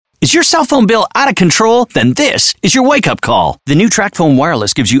Is your cell phone bill out of control? Then this is your wake-up call. The new TracFone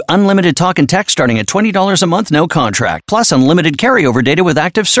Wireless gives you unlimited talk and text starting at $20 a month, no contract, plus unlimited carryover data with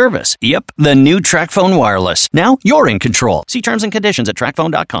active service. Yep, the new TracFone Wireless. Now you're in control. See terms and conditions at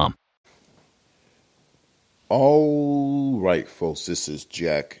TracFone.com. All right, folks, this is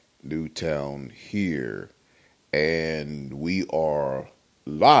Jack Newtown here, and we are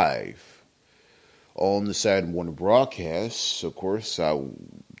live on the Saturday morning broadcast. Of course, I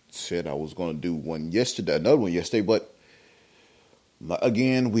said I was going to do one yesterday, another one yesterday, but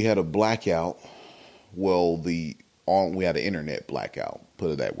again, we had a blackout. Well, we had an internet blackout,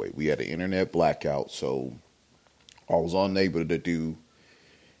 put it that way. We had an internet blackout, so I was unable to do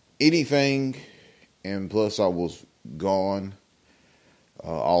anything, and plus I was gone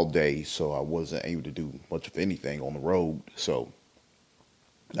all day, so I wasn't able to do much of anything on the road. So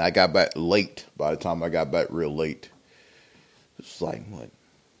I got back late. By the time I got back real late, it's like, what,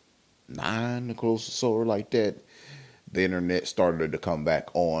 9 close or so, or like that. The internet started to come back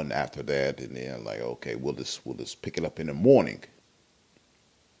on after that, and then I'm like, okay, we'll just pick it up in the morning.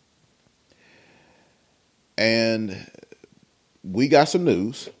 And we got some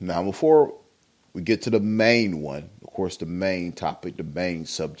news. Now, before we get to the main one, of course, the main topic, the main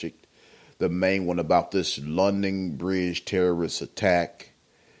subject, the main one about this London Bridge terrorist attack.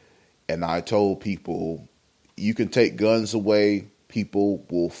 And I told people, you can take guns away, people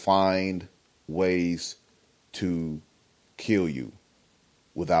will find ways to kill you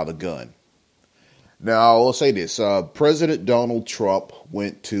without a gun. Now, I'll say this. President Donald Trump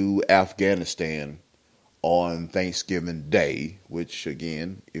went to Afghanistan on Thanksgiving Day, which,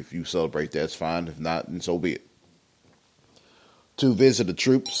 again, if you celebrate, that's fine. If not, then so be it. To visit the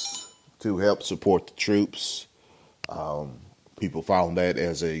troops, to help support the troops. People found that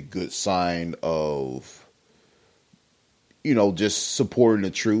as a good sign of, just supporting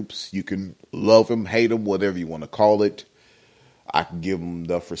the troops. You can love them, hate them, whatever you want to call it. I can give them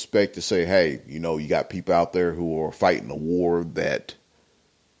enough respect to say, hey, you got people out there who are fighting a war that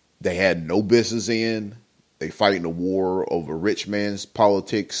they had no business in. They fighting a war over rich man's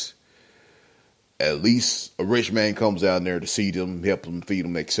politics. At least a rich man comes down there to see them, help them, feed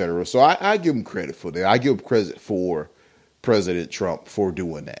them, etc. So I give them credit for that. I give credit for President Trump for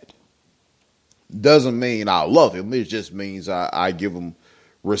doing that. Doesn't mean I love him. It just means I give him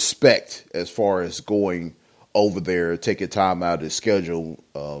respect as far as going over there, taking time out of his schedule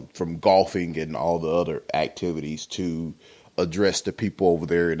from golfing and all the other activities to address the people over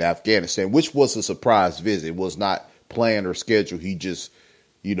there in Afghanistan, which was a surprise visit. It was not planned or scheduled. He just,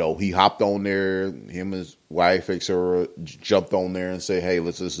 he hopped on there, him and his wife, etc., jumped on there and said, hey,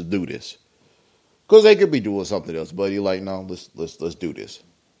 let's do this. Because they could be doing something else, but you're like, no, let's do this.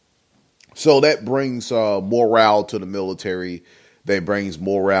 So that brings morale to the military. That brings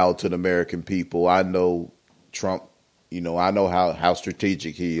morale to the American people. I know Trump, I know how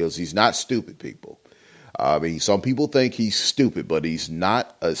strategic he is. He's not stupid, people. I mean, some people think he's stupid, but he's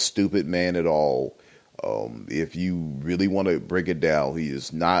not a stupid man at all. If you really want to break it down, he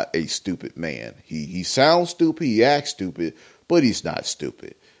is not a stupid man. He sounds stupid, he acts stupid, but he's not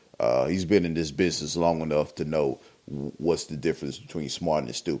stupid. He's been in this business long enough to know what's the difference between smart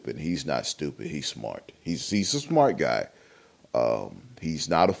and stupid. He's not stupid. He's smart. He's a smart guy. He's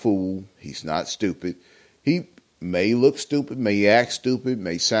not a fool. He's not stupid. He may look stupid, may act stupid,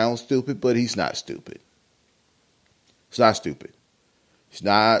 may sound stupid, but he's not stupid. He's not stupid. He's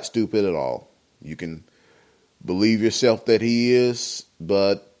not stupid at all. You can believe yourself that he is,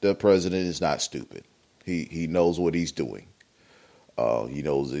 but the president is not stupid. He knows what he's doing. He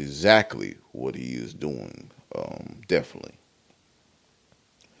knows exactly what he is doing, definitely.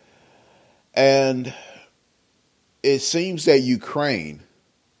 And it seems that Ukraine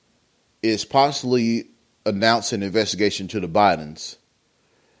is possibly announcing an investigation to the Bidens,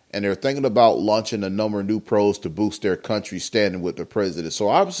 and they're thinking about launching a number of new probes to boost their country's standing with the president. So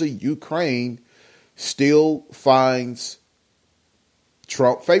obviously Ukraine still finds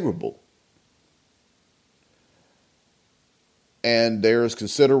Trump favorable. And there's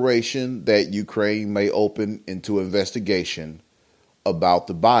consideration that Ukraine may open into investigation about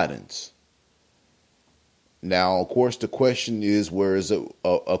the Bidens. Now, of course, the question is, where is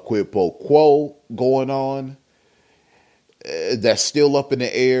a quid pro quo going on? That's still up in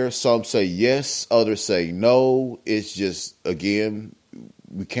the air. Some say yes, others say no. It's just, again,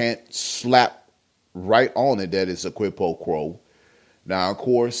 we can't slap right on it that it's a quid pro quo. Now, of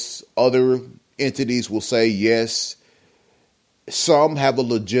course, other entities will say yes. Some have a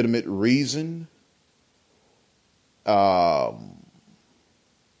legitimate reason.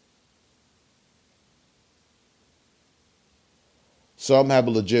 Some have a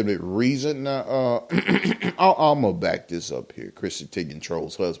legitimate reason. I'm gonna back this up here. Chrissy Teigen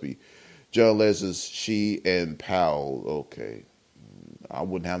trolls husband. John Leslie's she and Powell. Okay, I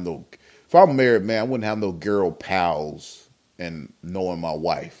wouldn't have no. If I'm a married man, I wouldn't have no girl pals and knowing my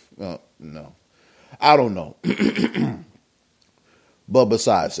wife. No, I don't know. But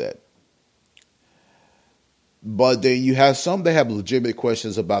besides that, but then you have some that have legitimate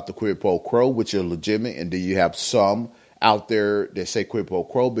questions about the quid pro quo, which are legitimate, and then you have some out there that say quid pro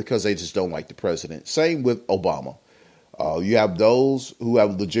quo because they just don't like the president. Same with Obama. You have those who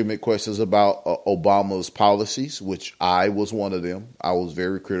have legitimate questions about Obama's policies, which I was one of them. I was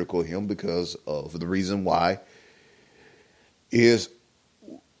very critical of him because of the reason why is,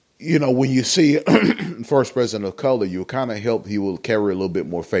 when you see first president of color, you kind of help, he will carry a little bit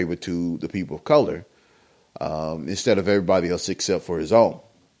more favor to the people of color instead of everybody else except for his own.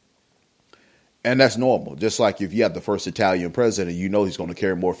 And that's normal. Just like if you have the first Italian president, he's going to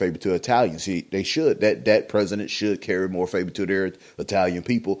carry more favor to Italians. They should. That president should carry more favor to their Italian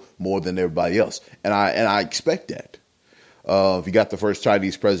people more than everybody else. And I expect that. If you got the first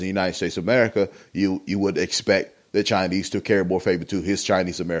Chinese president of the United States of America, you would expect the Chinese to carry more favor to his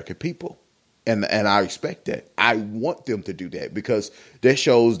Chinese American people. And I expect that. I want them to do that because that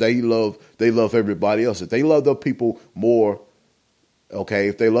shows they love everybody else. If they love their people more, okay,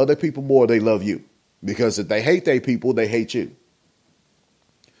 if they love their people more, they love you. Because if they hate their people, they hate you.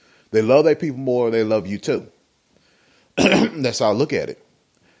 They love their people more, they love you too. That's how I look at it.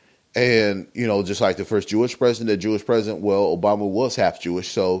 And, just like the first Jewish president, well, Obama was half Jewish,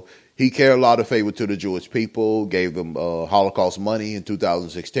 so he carried a lot of favor to the Jewish people, gave them Holocaust money in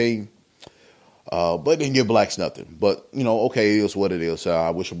 2016, but didn't give blacks nothing. But, okay, it is what it is.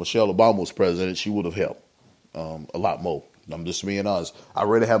 I wish Michelle Obama was president, she would have helped a lot more. I'm just being honest. I'd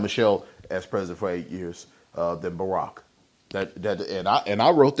rather have Michelle as president for 8 years than Barack. And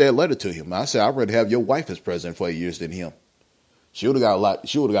I wrote that letter to him. I said I'd rather have your wife as president for 8 years than him. She would have got a lot.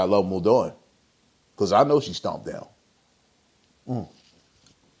 She would have got a lot more done, because I know she stomped down.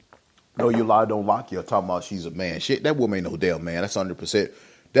 No, you lie, don't lock you. Talking about she's a man. Shit, that woman ain't no damn man. That's 100%.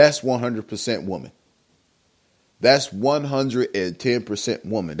 That's 100% woman. That's 110%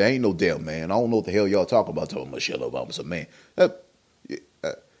 woman. That ain't no damn man. I don't know what the hell y'all talking about. Talking Michelle Obama's a man.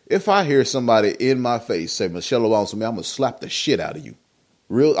 If I hear somebody in my face say Michelle Obama's a man, I'm going to slap the shit out of you.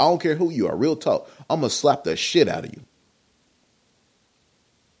 I don't care who you are. Real talk. I'm going to slap the shit out of you.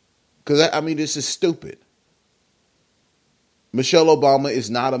 Because, this is stupid. Michelle Obama is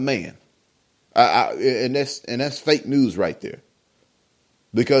not a man. And that's fake news right there.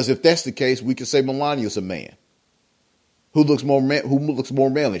 Because if that's the case, we can say Melania's a man. Who looks more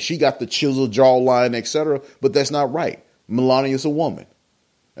manly. She got the chiseled jawline, etc. But that's not right. Melania's a woman.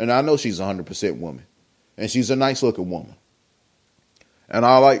 And I know she's 100% woman. And she's a nice looking woman. And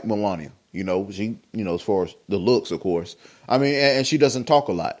I like Melania. She, as far as the looks, of course. And she doesn't talk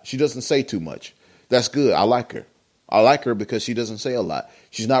a lot. She doesn't say too much. That's good. I like her. I like her because she doesn't say a lot.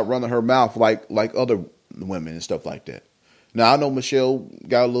 She's not running her mouth like other women and stuff like that. Now, I know Michelle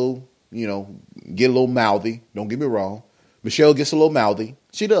got a little, get a little mouthy. Don't get me wrong. Michelle gets a little mouthy.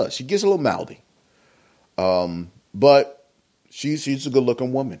 She does. She gets a little mouthy. But she's a good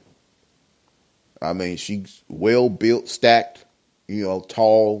looking woman. She's well built, stacked,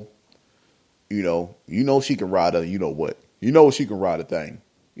 tall. She can ride a, what? She can ride a thing.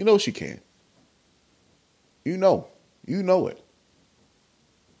 She can. You know it.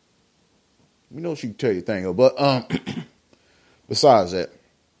 She can tell you a thing. But besides that,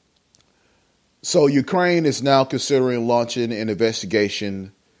 so Ukraine is now considering launching an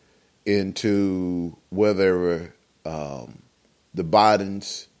investigation into whether the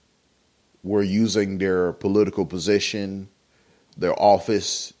Bidens were using their political position, their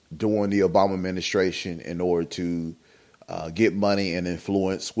office during the Obama administration in order to get money and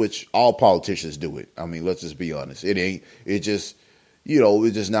influence, which all politicians do it. Let's just be honest. It's just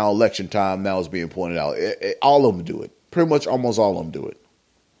now election time. Now it's being pointed out. All of them do it. Pretty much almost all of them do it.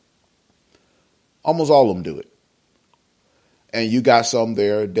 Almost all of them do it. And you got some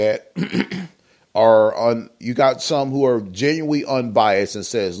there that you got some who are genuinely unbiased and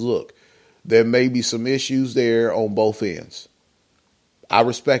says, look, there may be some issues there on both ends. I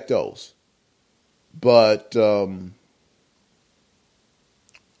respect those. But, and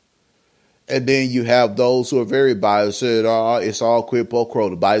then you have those who are very biased, said, it's all quid pro quo.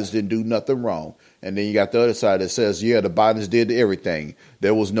 The Bidens didn't do nothing wrong. And then you got the other side that says, yeah, the Bidens did everything.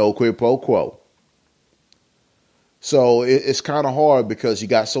 There was no quid pro quo. So it's kind of hard because you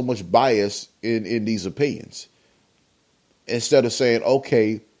got so much bias in these opinions. Instead of saying,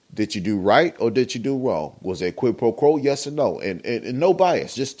 okay, Did you do right or did you do wrong? Was it quid pro quo? Yes or no? And no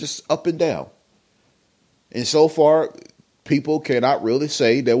bias, just up and down. And so far, people cannot really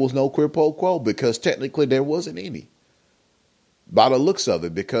say there was no quid pro quo because technically there wasn't any. By the looks of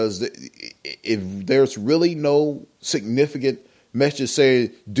it, because if there's really no significant message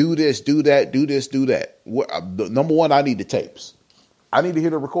saying do this, do that, do this, do that. Number one, I need the tapes. I need to hear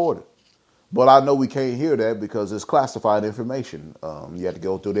the recording. But I know we can't hear that because it's classified information. You have to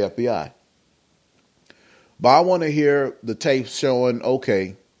go through the FBI. But I want to hear the tapes showing,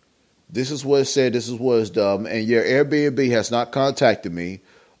 okay, this is what it said, this is what it's done, and your Airbnb has not contacted me,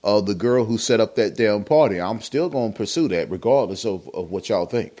 the girl who set up that damn party. I'm still going to pursue that regardless of what y'all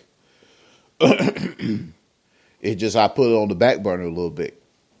think. It just, I put it on the back burner a little bit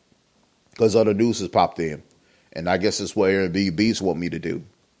because other news has popped in. And I guess that's what Airbnbs want me to do,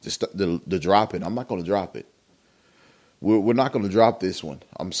 to drop it. I'm not going to drop it. We're not going to drop this one.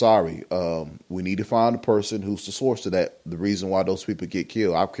 I'm sorry. We need to find a person who's the source of that, the reason why those people get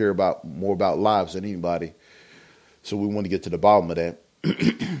killed. I care more about lives than anybody. So we want to get to the bottom of that.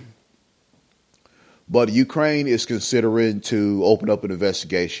 But Ukraine is considering to open up an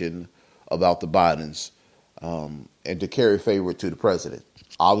investigation about the Bidens and to carry favor to the president.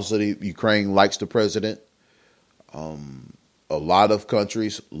 Obviously, Ukraine likes the president. A lot of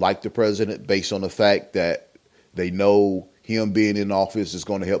countries like the president based on the fact that they know him being in office is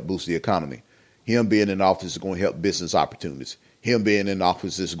going to help boost the economy. Him being in office is going to help business opportunities. Him being in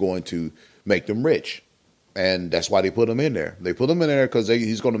office is going to make them rich. And that's why they put him in there. They put him in there because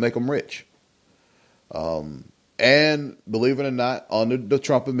he's going to make them rich. And believe it or not, under the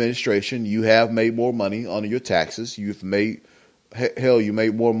Trump administration, you have made more money under your taxes. You made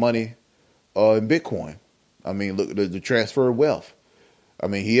more money in Bitcoin. I mean, look, the transfer of wealth. I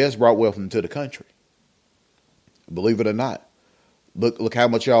mean, he has brought wealth into the country. Believe it or not. Look how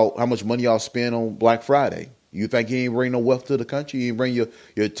much money y'all spend on Black Friday. You think he ain't bring no wealth to the country? He ain't bring your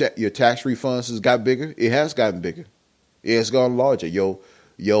tax refunds has got bigger? It has gotten bigger. It has gotten larger. Your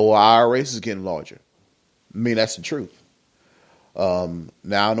IRS is getting larger. I mean, that's the truth. Now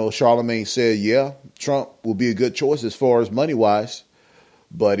I know Charlemagne said, yeah, Trump will be a good choice as far as money wise,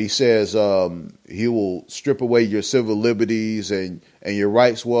 but he says he will strip away your civil liberties and your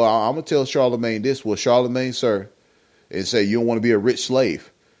rights. Well, I'm gonna tell Charlemagne this. Well, Charlemagne, sir, and say you don't want to be a rich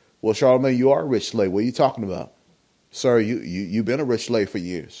slave. Well, Charlemagne, you are a rich slave. What are you talking about, sir? You've been a rich slave for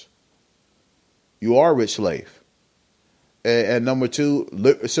years. You are a rich slave. And number two,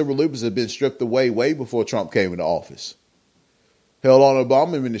 civil liberties have been stripped away way before Trump came into office. Hell, on the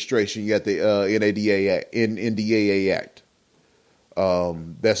Obama administration, you got the NDAA Act.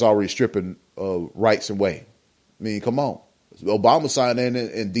 That's already stripping rights away. I mean, come on. Obama signed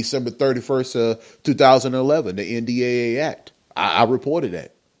in December 31st, 2011, the NDAA Act. I reported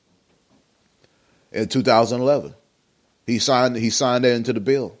that in 2011. He signed that into the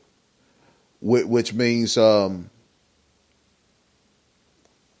bill, which means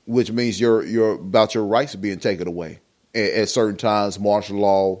your about your rights being taken away at certain times. Martial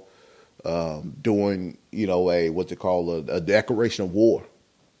law, doing what they call a declaration of war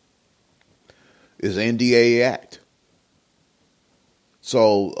is NDAA Act.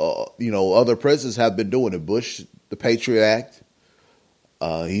 So other presidents have been doing it. Bush, the Patriot Act,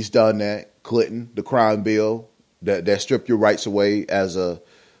 he's done that. Clinton, the crime bill that stripped your rights away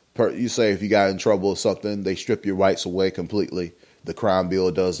you say if you got in trouble or something, they strip your rights away completely. The crime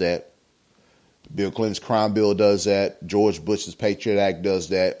bill does that. Bill Clinton's crime bill does that. George Bush's Patriot Act does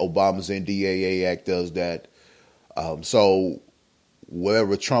that. Obama's NDAA Act does that. So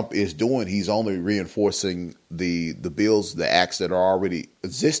whatever Trump is doing, he's only reinforcing the bills, the acts that are already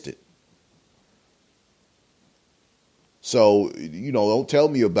existed. So, don't tell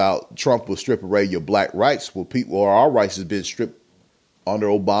me about Trump will strip away your black rights. Well, our rights has been stripped under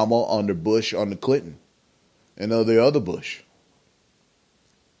Obama, under Bush, under Clinton, and the other Bush.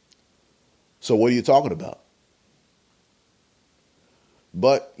 So what are you talking about?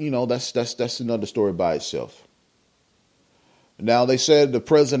 But, that's another story by itself. Now, they said the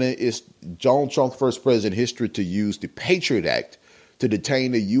president is Donald Trump, first president in history to use the Patriot Act to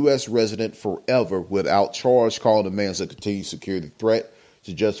detain a U.S. resident forever without charge, calling the man a continued security threat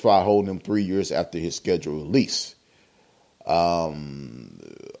to justify holding him 3 years after his scheduled release. Adam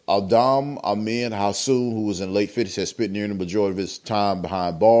Amin Hassoun, who was in late 50s, has spent near the majority of his time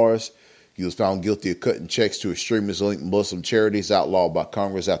behind bars. He was found guilty of cutting checks to extremist-linked Muslim charities outlawed by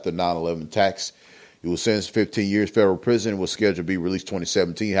Congress after 9/11 attacks. He was sentenced to 15 years federal prison and was scheduled to be released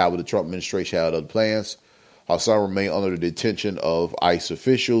 2017. However, the Trump administration had other plans. Hassan remained under the detention of ICE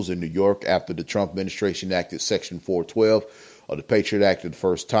officials in New York after the Trump administration enacted Section 412 of the Patriot Act for the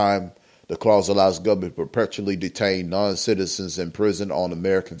first time. The clause allows government to perpetually detain non-citizens in prison on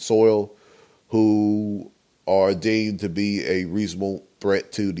American soil who are deemed to be a reasonable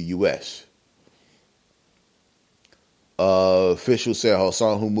threat to the U.S. Officials said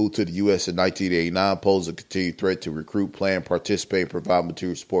Hassan, who moved to the U.S. in 1989, posed a continued threat to recruit, plan, participate, and provide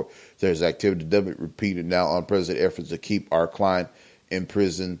material support to his activity. The government repeated now unprecedented efforts to keep our client in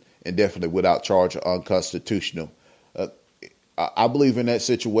prison indefinitely without charge are unconstitutional. I believe in that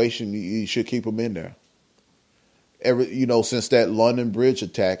situation, you should keep him in there. Since that London Bridge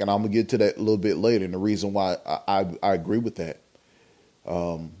attack, and I'm going to get to that a little bit later, and the reason why I agree with that.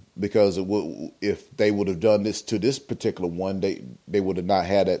 Because if they would have done this to this particular one, they would have not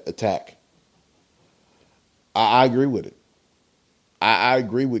had that attack. I agree with it. I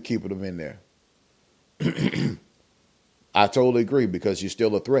agree with keeping them in there. I totally agree because you're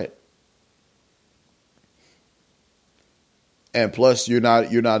still a threat. And plus, you're not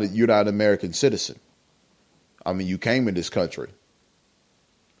an American citizen. I mean, you came in this country,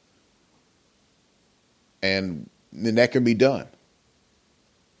 and then that can be done.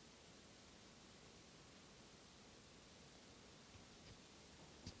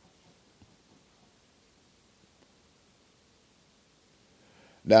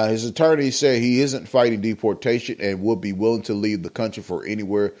 Now, his attorney said he isn't fighting deportation and would be willing to leave the country for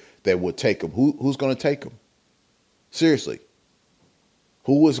anywhere that would take him. Who's going to take him? Seriously.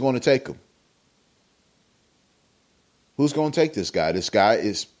 Who is going to take him? Who's going to take this guy? This guy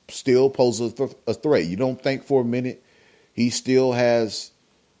is still poses a threat. You don't think for a minute he still has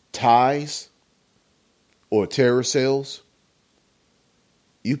ties or terror cells?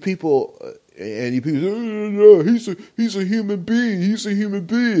 You people... And you people say, he's a human being. He's a human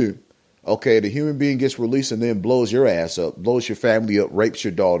being. Okay, the human being gets released and then blows your ass up, blows your family up, rapes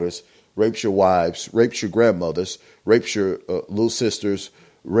your daughters, rapes your wives, rapes your grandmothers, rapes your little sisters,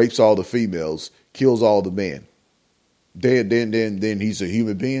 rapes all the females, kills all the men. Then he's a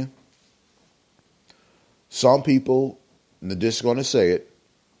human being. Some people, and I'm just going to say it,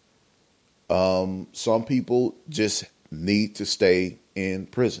 some people just need to stay in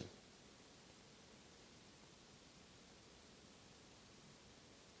prison.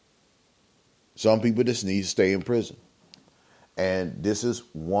 Some people just need to stay in prison. And this is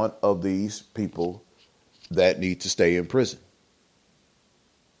one of these people that need to stay in prison.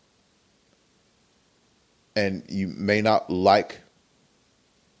 And you may not like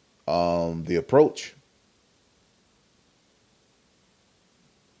the approach.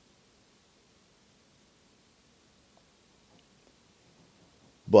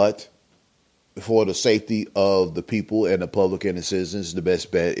 But for the safety of the people and the public and the citizens, the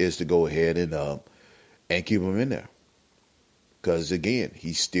best bet is to go ahead and keep him in there. Because, again,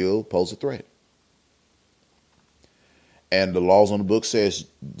 he still poses a threat. And the laws on the book says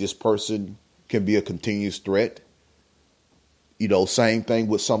this person can be a continuous threat. Same thing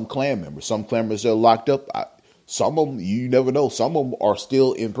with some Klan members. Some Klan members are locked up. Some of them, you never know. Some of them are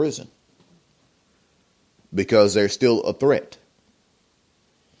still in prison because they're still a threat.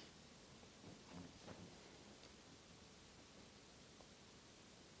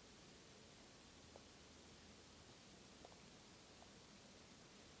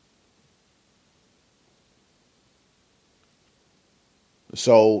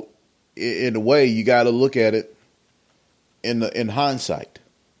 So, in a way, you got to look at it in hindsight.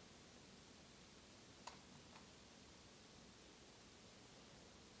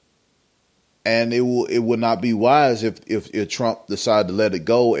 And it would not be wise if Trump decided to let it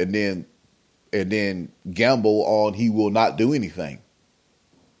go and then gamble on he will not do anything.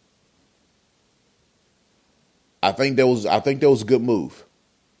 I think that was a good move.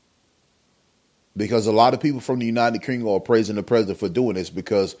 Because a lot of people from the United Kingdom are praising the president for doing this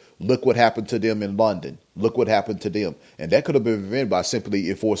because look what happened to them in London. Look what happened to them. And that could have been prevented by simply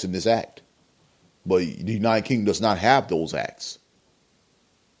enforcing this act. But the United Kingdom does not have those acts.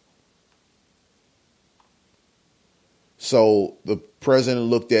 So the president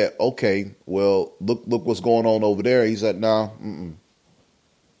looked at, okay, well, look what's going on over there. He said, no.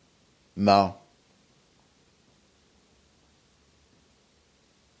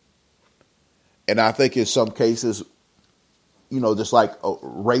 And I think in some cases, just like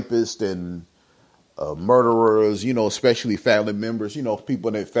rapists and murderers, especially family members,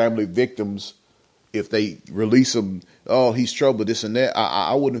 people that family victims, if they release them, oh, he's trouble, this and that,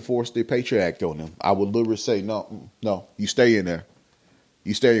 I wouldn't enforce the Patriot Act on them. I would literally say, no, you stay in there.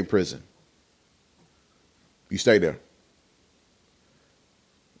 You stay in prison. You stay there.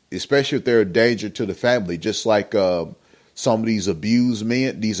 Especially if they're a danger to the family, just like some of these abused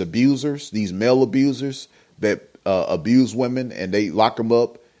men, these abusers, these male abusers that abuse women and they lock them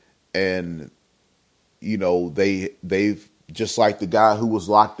up, and they've just like the guy who was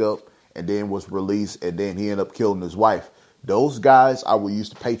locked up and then was released and then he ended up killing his wife. Those guys I will use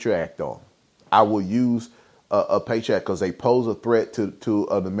the Patriot Act on. I will use a Patriot Act because they pose a threat to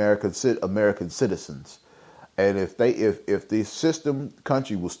an American citizens. And if the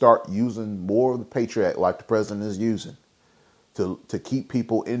country will start using more of the Patriot Act like the president is using to keep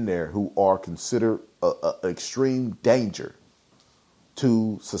people in there who are considered an extreme danger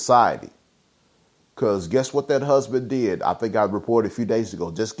to society. Because guess what that husband did? I think I reported a few days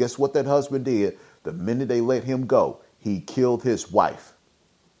ago. Just guess what that husband did? The minute they let him go, he killed his wife.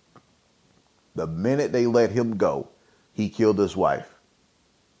 The minute they let him go, he killed his wife.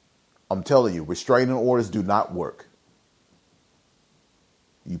 I'm telling you, restraining orders do not work.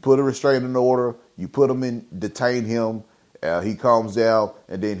 You put a restraining order, you put him in, detain him, he calms down,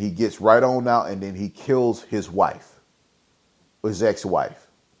 and then he gets right on out, and then he kills his wife, his ex-wife.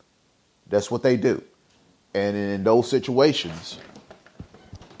 That's what they do. And in those situations,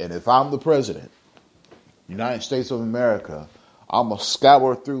 and if I'm the president, United States of America, I'm going to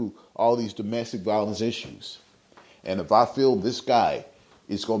scour through all these domestic violence issues. And if I feel this guy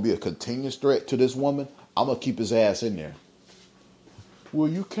is going to be a continuous threat to this woman, I'm going to keep his ass in there. Well,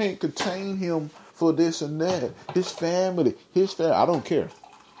 you can't contain him for this and that. His family. I don't care.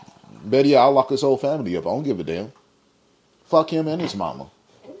 Better yet, I'll lock his whole family up. I don't give a damn. Fuck him and his mama.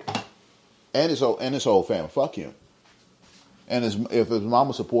 And his whole family. Fuck him. And if his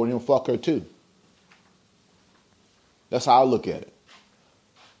mama supporting him, fuck her too. That's how I look at it.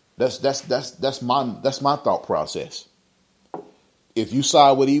 That's my thought process. If you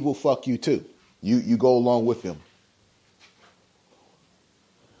side with evil, fuck you too. You go along with him.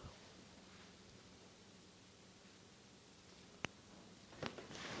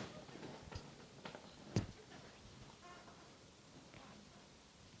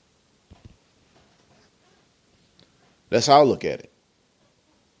 That's how I look at it.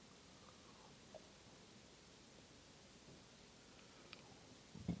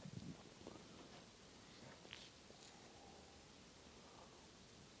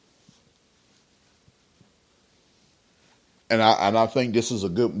 And I think this is a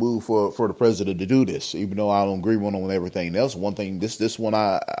good move for the president to do this, even though I don't agree with him on everything else. One thing, this one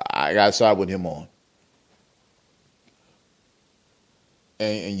I got to side with him on.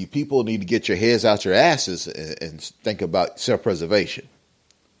 And you people need to get your heads out your asses and think about self-preservation.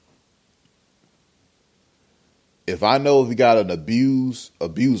 If I know if you got an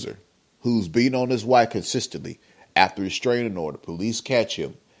abuser who's beating on his wife consistently after restraining order, police catch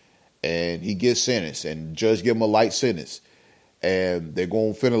him and he gets sentenced and the judge give him a light sentence and they're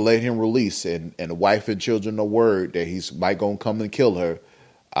going to finna let him release and the wife and children are worried that he's might going to come and kill her,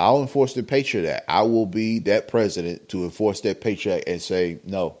 I'll enforce the Patriot Act. I will be that president to enforce that Patriot Act and say,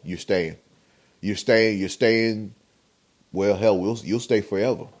 no, you're staying. You're staying. Well, hell, you'll stay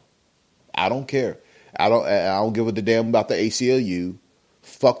forever. I don't care. I don't give a damn about the ACLU.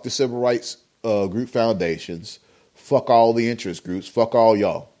 Fuck the civil rights group foundations. Fuck all the interest groups. Fuck all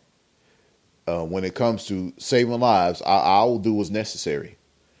y'all. When it comes to saving lives, I will do what's necessary.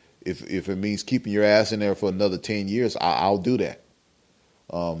 If it means keeping your ass in there for another 10 years, I'll do that.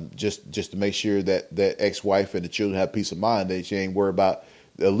 Just to make sure that ex-wife and the children have peace of mind, that she ain't worried about.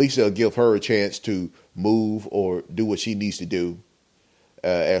 At least it'll give her a chance to move or do what she needs to do,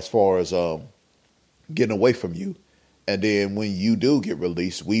 as far as getting away from you. And then when you do get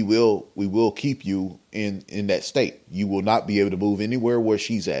released, we will keep you in that state. You will not be able to move anywhere where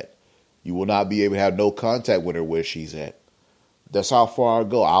she's at. You will not be able to have no contact with her where she's at. That's how far I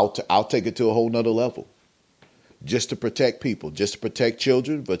go. I'll take it to a whole nother level. Just to protect people, just to protect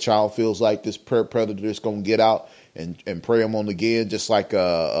children. If a child feels like this predator is going to get out and prey them on again, just like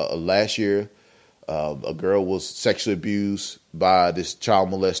last year, a girl was sexually abused by this child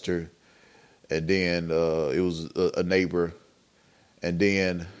molester, and then it was a neighbor, and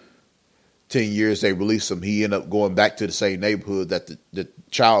then 10 years they released him. He ended up going back to the same neighborhood that the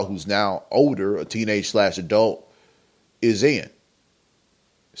child who's now older, a teenage/adult, is in.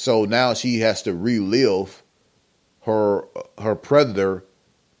 So now she has to relive her predator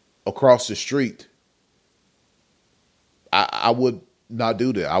across the street. I would not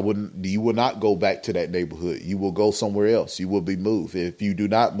do that. You will not go back to that neighborhood. You will go somewhere else. You will be moved. If you do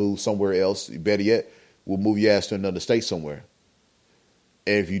not move somewhere else, better yet, we'll move your ass to another state somewhere.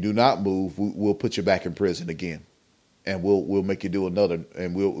 And if you do not move, we'll put you back in prison again. And we'll make you do another,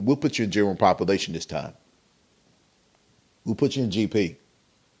 and we'll put you in general population this time. We'll put you in GP.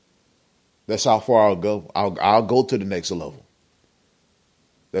 That's how far I'll go. I'll go to the next level.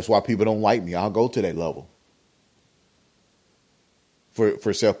 That's why people don't like me. I'll go to that level.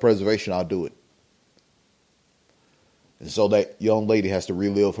 For self-preservation, I'll do it. And so that young lady has to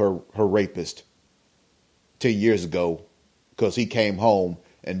relive her rapist 10 years ago because he came home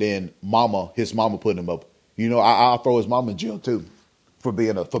and then his mama put him up. You know, I'll throw his mama in jail too for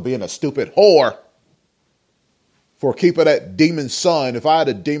being a stupid whore. For keeping that demon son. If I had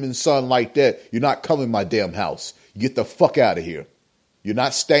a demon son like that, you're not coming to my damn house. You get the fuck out of here. You're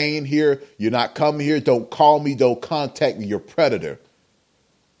not staying here. You're not coming here. Don't call me. Don't contact me. You're a predator.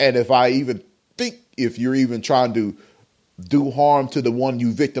 And if you're even trying to do harm to the one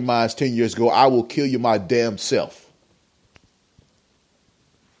you victimized 10 years ago, I will kill you my damn self.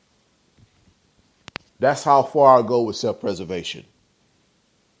 That's how far I go with self-preservation.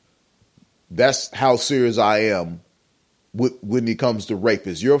 That's how serious I am when it comes to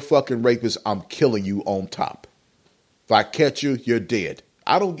rapists. You're a fucking rapist. I'm killing you on top. If I catch you, you're dead.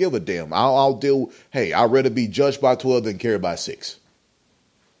 I don't give a damn. I'll deal. Hey, I'd rather be judged by 12 than carried by 6.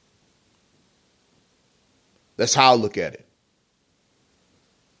 That's how I look at it.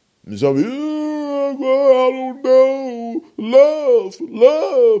 And some, I don't know. Love.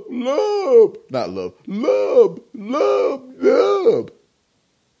 Not love. Love.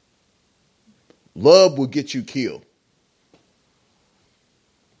 Love will get you killed.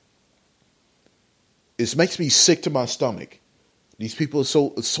 It makes me sick to my stomach. These people are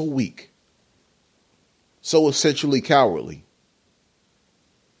so weak. So essentially cowardly.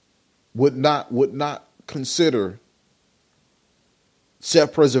 Would not consider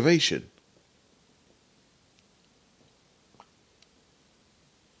self-preservation.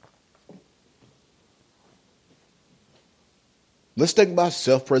 Let's think about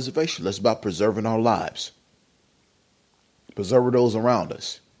self-preservation. Let's about preserving our lives. Preserving those around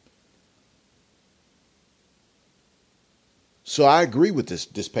us. So I agree with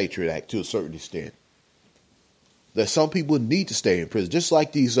this Patriot Act to a certain extent. That some people need to stay in prison. Just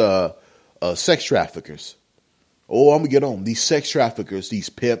like these sex traffickers. Oh, I'm going to get on. These sex traffickers, these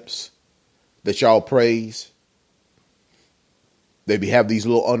pimps that y'all praise. They have these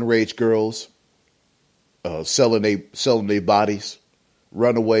little underage girls selling their bodies.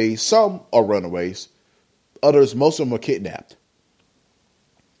 Runaways. Some are runaways. Others, most of them are kidnapped.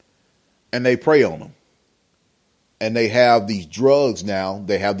 And they prey on them. And they have these drugs now.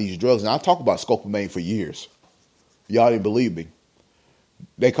 And I talk about scopolamine for years. Y'all didn't believe me.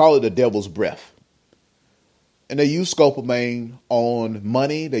 They call it the devil's breath. And they use scopolamine on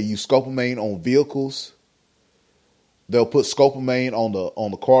money. They use scopolamine on vehicles. They'll put scopolamine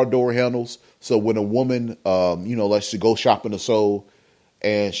on the car door handles. So when a woman, let's say go shopping or so,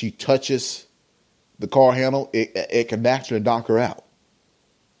 and she touches the car handle, it can actually knock her out.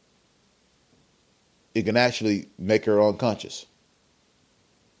 It can actually make her unconscious.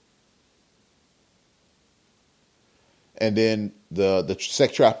 And then the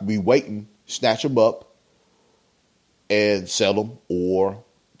sex trafficker be waiting, snatch them up, and sell them or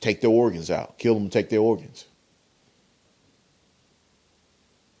take their organs out. Kill them and take their organs.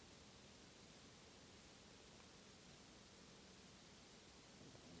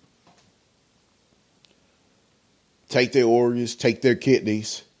 Take their organs, take their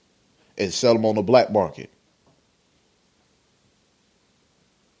kidneys, and sell them on the black market.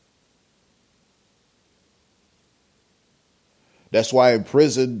 That's why in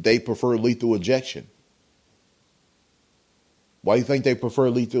prison, they prefer lethal injection. Why do you think they prefer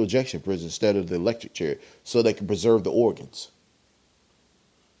lethal injection in prison instead of the electric chair? So they can preserve the organs.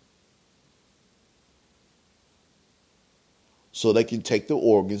 So they can take the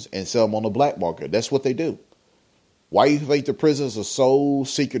organs and sell them on the black market. That's what they do. Why do you think the prisons are so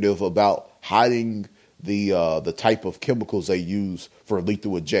secretive about hiding the type of chemicals they use for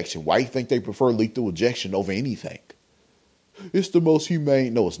lethal injection? Why do you think they prefer lethal injection over anything? It's the most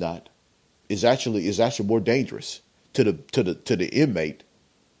humane. No, it's not. It's actually more dangerous to the inmate.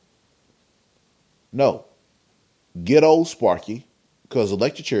 No. Get old Sparky, because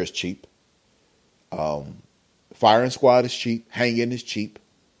electric chair is cheap. Firing squad is cheap. Hanging is cheap.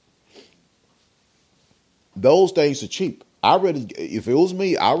 Those things are cheap. If it was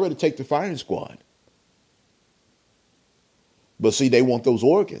me, I'd rather take the firing squad. But see, they want those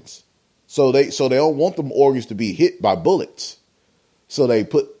organs. So they don't want them organs to be hit by bullets. So they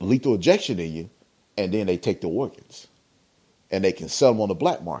put lethal injection in you, and then they take the organs. And they can sell them on the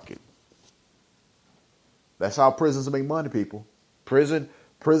black market. That's how prisons make money, people. Prison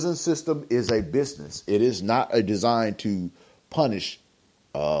system is a business. It is not designed to punish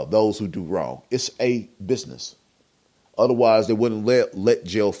those who do wrong. It's a business. Otherwise, they wouldn't let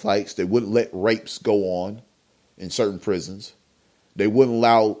jail fights. They wouldn't let rapes go on in certain prisons. They wouldn't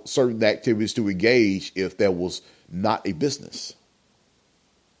allow certain activities to engage if there was not a business.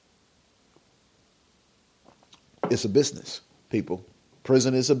 It's a business, people.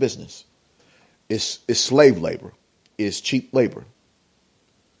 Prison is a business. It's slave labor. It's cheap labor.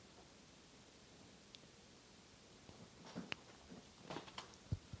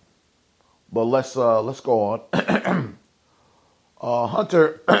 But let's go on.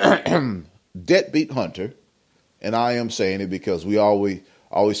 Hunter, deadbeat Hunter, and I am saying it because we always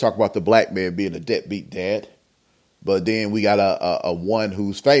talk about the black man being a deadbeat dad, but then we got a one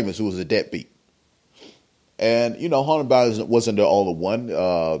who's famous who was a deadbeat. And, Hunter Biden wasn't the only one.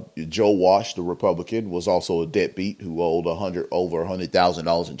 Joe Walsh, the Republican, was also a deadbeat who owed over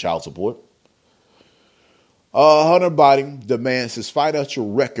 $100,000 in child support. Hunter Biden demands his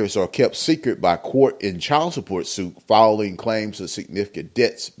financial records are kept secret by court in child support suit following claims of significant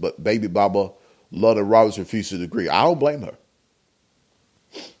debts, but baby Baba Luther Roberts refuses to agree. I don't blame her.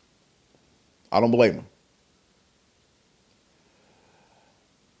 I don't blame her.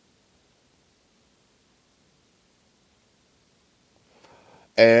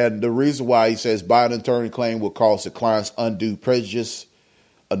 And the reason why he says Biden attorney claim will cause the client's undue prejudice,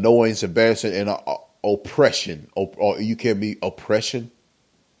 annoyance, embarrassment, and oppression. Are you kidding me? Oppression?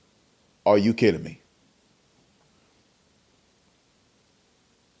 Are you kidding me?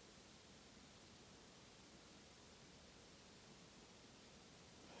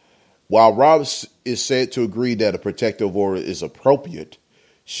 While Roberts is said to agree that a protective order is appropriate,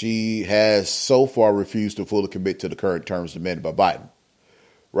 she has so far refused to fully commit to the current terms demanded by Biden.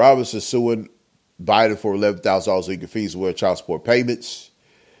 Roberts is suing Biden for $11,000 legal fees and child support payments.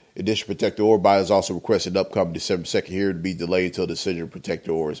 In addition to protective order, Biden has also requested an upcoming December 2nd hearing to be delayed until the decision of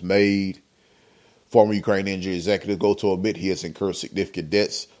protective order is made. Former Ukraine energy executive go to admit he has incurred significant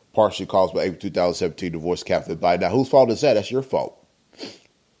debts, partially caused by April 2017 divorce Kaepernick Biden. Now, whose fault is that? That's your fault.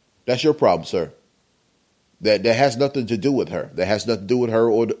 That's your problem, sir. That has nothing to do with her. That has nothing to do with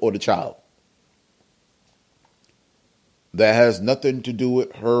her or the child. That has nothing to do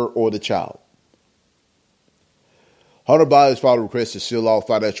with her or the child. Hunter Biden has filed a request to seal all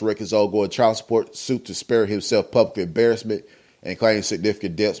financial records ongoing child support suit to spare himself public embarrassment and claim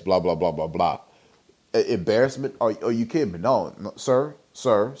significant debts, blah, blah, blah, blah, blah. Embarrassment? Are you kidding me? No, sir,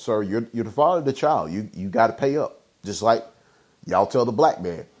 you're the father of the child. You got to pay up. Just like y'all tell the black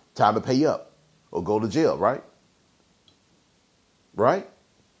man, time to pay up or go to jail, right? Right?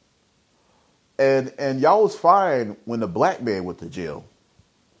 And y'all was fine when the black man went to jail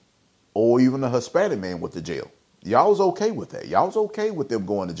or even the Hispanic man went to jail. Y'all was okay with that. Y'all was okay with them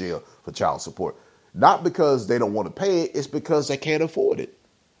going to jail for child support. Not because they don't want to pay it. It's because they can't afford it.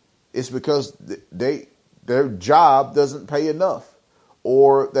 It's because their job doesn't pay enough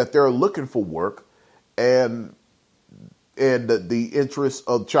or that they're looking for work and the interest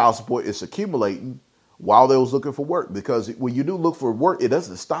of child support is accumulating while they was looking for work. Because when you do look for work, it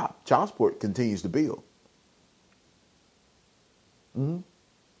doesn't stop. Child support continues to build. Mm-hmm.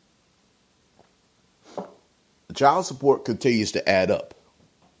 Child support continues to add up.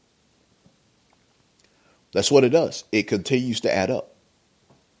 That's what it does. It continues to add up.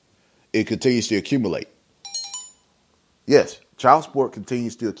 It continues to accumulate. Yes, child support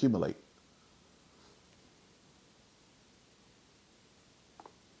continues to accumulate.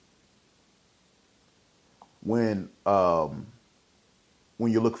 When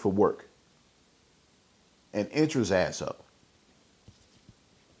you look for work and interest adds up.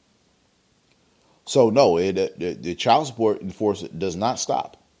 So no, the child support enforcement does not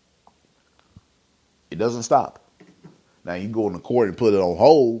stop. It doesn't stop. Now you can go in the court and put it on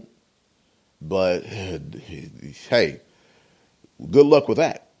hold, but hey, good luck with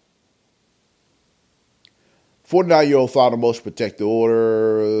that. 49-year-old filed a motion to protect the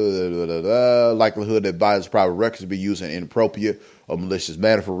order. Likelihood that Biden's private records be used in an inappropriate or malicious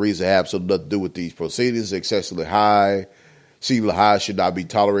manner for reasons that have absolutely nothing to do with these proceedings. Excessively high. Exceedingly high should not be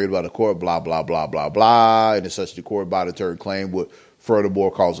tolerated by the court, blah, blah, blah, blah, blah. And as such, the court by the attorney claim would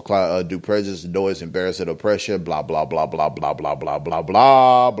furthermore cause a client undue prejudice, noise, embarrassment, oppression, blah, blah, blah, blah, blah, blah, blah, blah, blah,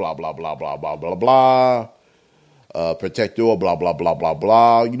 blah, blah, blah, blah, blah, blah, blah. Protect your blah, blah, blah, blah,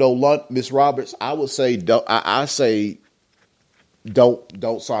 blah. You know, Miss Roberts, I would say, don't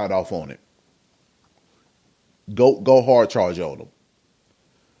sign off on it. Go hard charge on them.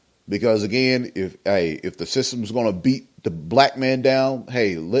 Because again, if the system's going to beat the black man down,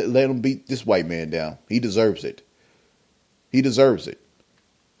 hey, let him beat this white man down. He deserves it. He deserves it.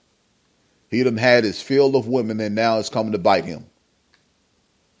 He done had his fill of women and now it's coming to bite him.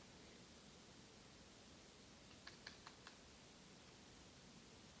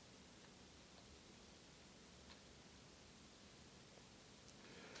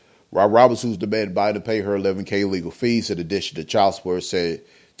 Rob Roberts, who's demanded Biden to pay her $11,000 legal fees in addition to child support, said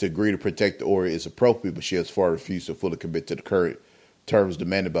to agree to protect the order is appropriate, but she has far refused to fully commit to the current terms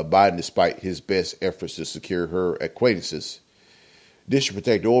demanded by Biden despite his best efforts to secure her acquaintances. District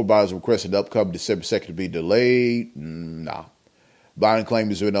Protective Order Biden requested the upcoming December 2nd to be delayed. Nah. Biden claims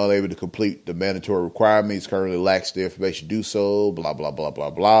he's been unable to complete the mandatory requirements. Currently lacks the information to do so. Blah, blah, blah, blah,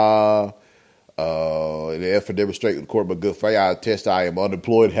 blah. In the effort to demonstrate with the court my good faith, I attest I am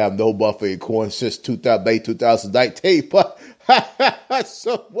unemployed, have no buffer in coin since May 2019. But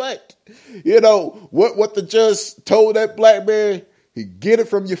so what? You know, what the judge told that black man? He get it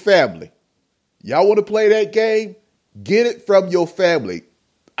from your family. Y'all want to play that game? Get it from your family.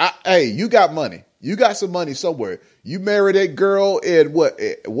 Hey, you got money. You got some money somewhere. You married that girl in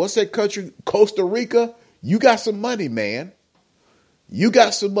what's that country? Costa Rica? You got some money, man. You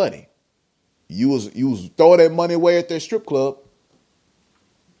got some money. You was throwing that money away at that strip club.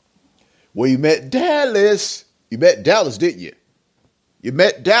 Well, you met Dallas. You met Dallas, didn't you? You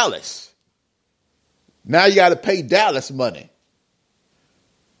met Dallas. Now you got to pay Dallas money.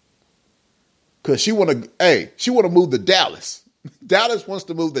 Cause she want to move to Dallas. Dallas wants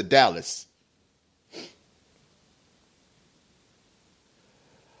to move to Dallas.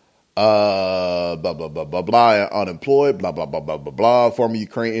 Blah, blah, blah, blah, blah, unemployed, blah, blah, blah, blah, blah, blah. Former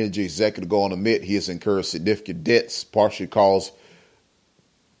Ukraine energy executive go on to admit he has incurred significant debts, partially caused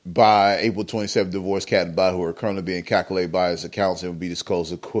by April 27th divorce cat and bot, who are currently being calculated by his accounts and will be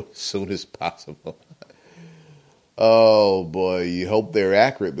disclosed as soon as possible. Oh, boy, you hope they're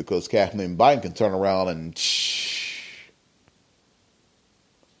accurate because Kathleen Biden can turn around and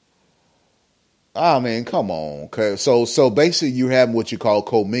I mean, come on. Okay. So basically you're having what you call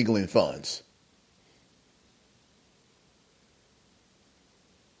commingling funds.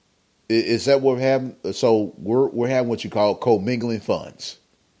 Is that what we're having? So we're having what you call commingling funds.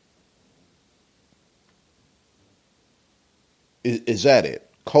 Is that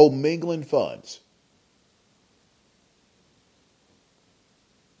it? Commingling funds.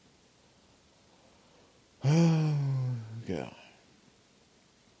 Yeah.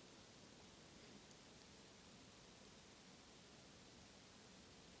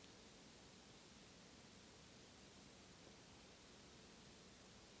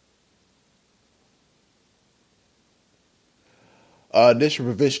 Initial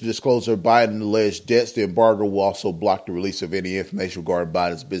provision disclosure of Biden alleged debts. The embargo will also block the release of any information regarding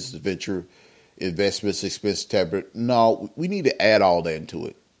Biden's business venture, investments, expense tablet. No, we need to add all that into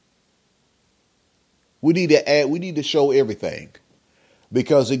it. We need to show everything.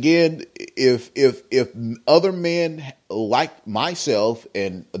 Because again, if other men like myself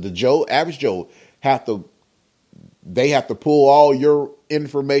and the average Joe have to pull all your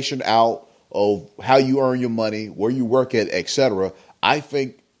information out of how you earn your money, where you work at, etc. I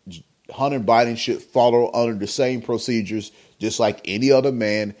think Hunter Biden should follow under the same procedures, just like any other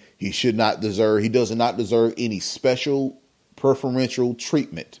man. He does not deserve any special preferential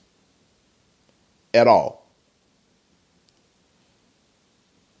treatment at all.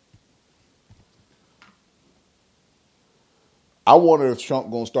 I wonder if Trump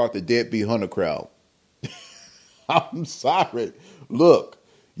going to start the deadbeat Hunter crowd. I'm sorry. Look,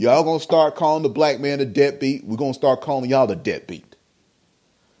 y'all going to start calling the black man a deadbeat. We're going to start calling y'all the deadbeat.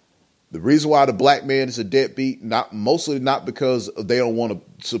 The reason why the black man is a deadbeat, mostly not because they don't want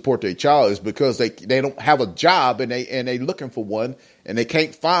to support their child, is because they don't have a job and they looking for one and they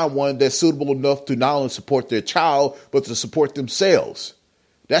can't find one that's suitable enough to not only support their child, but to support themselves.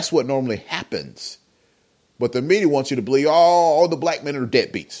 That's what normally happens. But the media wants you to believe, all the black men are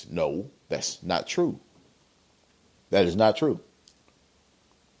deadbeats. No, that's not true. That is not true.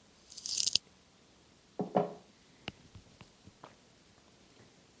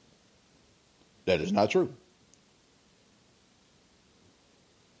 That is not true.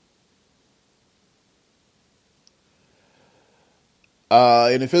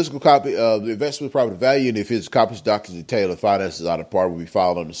 In the physical copy of the investment property value and the physical copies, documents detail the finances on the part will be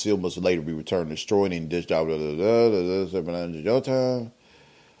filed on the seal, must later be returned and destroyed in digital. Your time.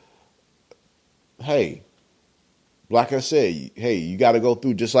 Hey, like I said, hey, you got to go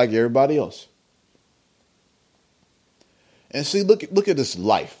through just like everybody else. And see, look at this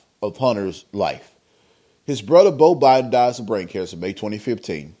life of Hunter's life. His brother Beau Biden dies of brain cancer May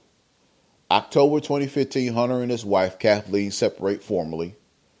 2015. October 2015, Hunter and his wife Kathleen separate formally.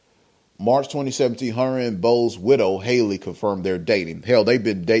 March 2017, Hunter and Beau's widow Haley confirmed they're dating. Hell, they've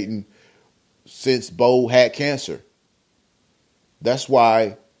been dating since Beau had cancer. That's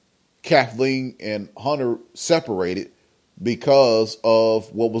why Kathleen and Hunter separated, because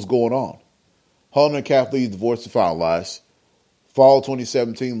of what was going on. Hunter and Kathleen's divorce is finalized. Fall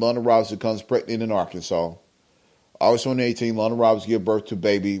 2017, London Robinson becomes pregnant in Arkansas. August 2018, London Roberts gave birth to a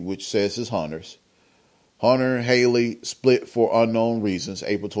baby, which says is Hunter's. Hunter and Haley split for unknown reasons,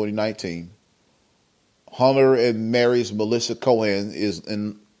 April 2019. Hunter and marries Melissa Cohen is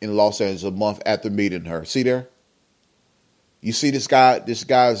in Los Angeles a month after meeting her. See there? You see this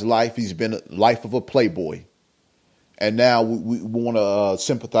guy's life, he's been a life of a playboy. And now we want to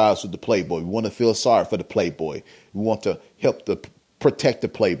sympathize with the playboy. We want to feel sorry for the playboy. We want to help protect the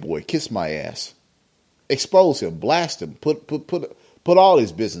playboy. Kiss my ass. Expose him. Blast him. Put all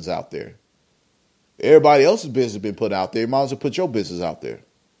his business out there. Everybody else's business has been put out there. You might as well put your business out there.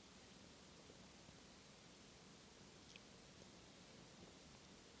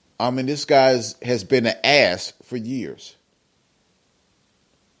 I mean, this guy has been an ass for years.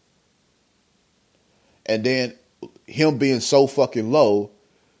 And then him being so fucking low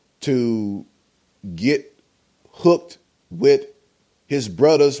to get hooked with his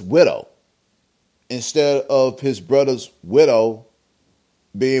brother's widow instead of his brother's widow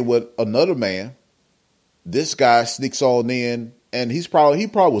being with another man. This guy sneaks on in, and he probably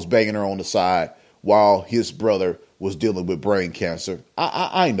was banging her on the side while his brother was dealing with brain cancer.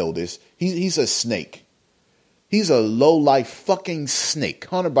 I know this. He's a snake. He's a low-life fucking snake.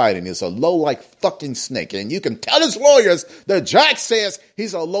 Hunter Biden is a low-life fucking snake. And you can tell his lawyers that Jack says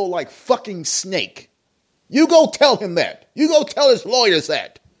he's a low-life fucking snake. You go tell him that. You go tell his lawyers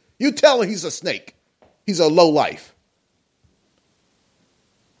that. You tell him he's a snake. He's a low-life.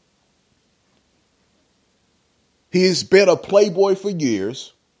 He's been a playboy for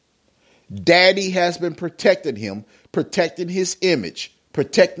years. Daddy has been protecting him, protecting his image,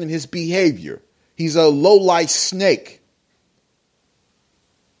 protecting his behavior. He's a low-life snake.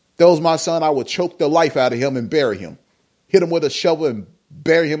 If that was my son, I would choke the life out of him and bury him. Hit him with a shovel and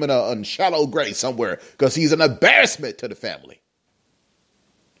bury him in a shallow grave somewhere because he's an embarrassment to the family.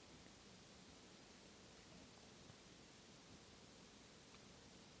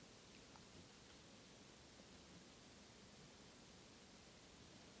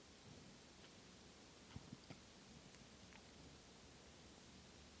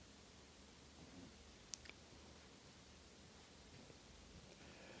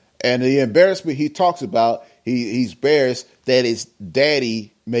 And the embarrassment he talks about, he's embarrassed that his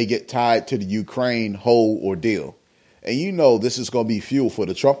daddy may get tied to the Ukraine whole ordeal. And you know this is going to be fuel for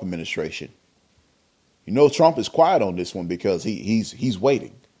the Trump administration. You know Trump is quiet on this one because he's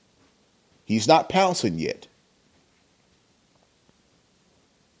waiting. He's not pouncing yet.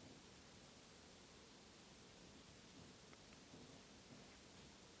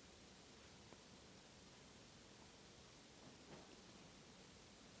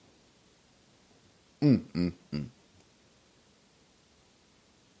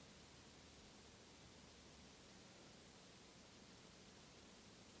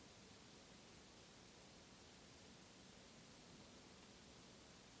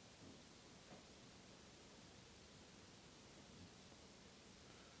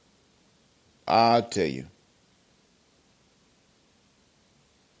 I tell you.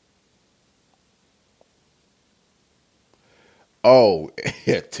 Oh,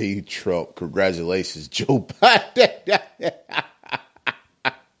 T. Trump, congratulations, Joe Biden.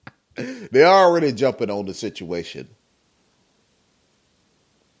 They're already jumping on the situation.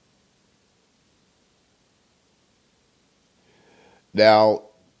 Now,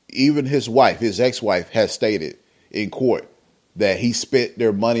 even his wife, his ex-wife, has stated in court that he spent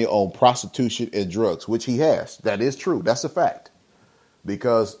their money on prostitution and drugs, which he has. That is true. That's a fact.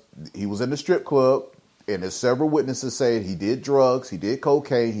 Because he was in the strip club, and there's several witnesses saying he did drugs, he did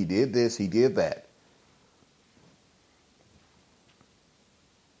cocaine, he did this, he did that.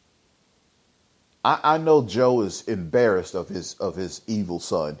 I know Joe is embarrassed of his evil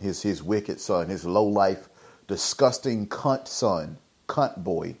son, his wicked son, his low-life, disgusting cunt son, cunt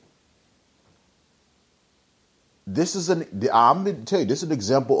boy. I'm going to tell you, this is an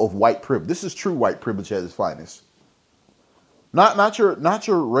example of white privilege. This is true white privilege at its finest. Not your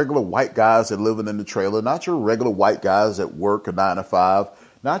regular white guys that living in the trailer, not your regular white guys that work a 9 to 5,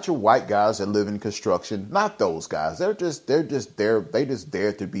 not your white guys that live in construction, not those guys. They're just there. They just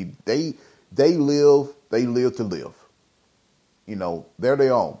there to be. They live to live. You know, they're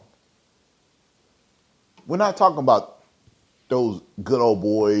their own. We're not talking about those good old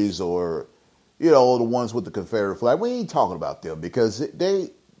boys or, you know, the ones with the Confederate flag. We ain't talking about them because they,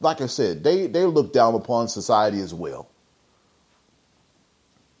 like I said, they look down upon society as well.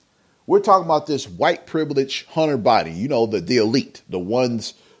 We're talking about this white privilege Hunter Biden, you know, the elite, the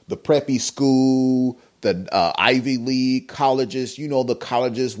ones, the preppy school, the Ivy League colleges, you know, the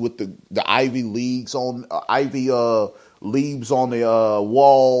colleges with the Ivy Leagues on Ivy leaves on the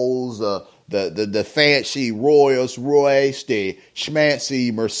walls, the fancy Rolls Royce, the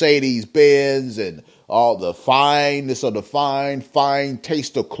schmancy Mercedes Benz, and all the fineness of the fine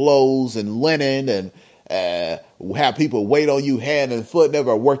taste of clothes and linen, and have people wait on you hand and foot,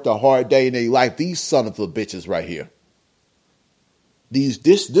 never worked a hard day in their life. These son of a bitches right here.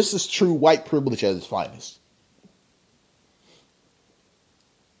 This is true white privilege at its finest.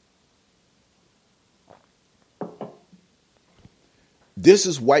 This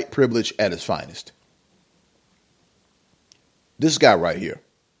is white privilege at its finest. This guy right here.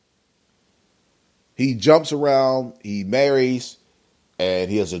 He jumps around, he marries,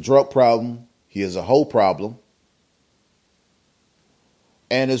 and he has a drug problem. He has a hoe problem.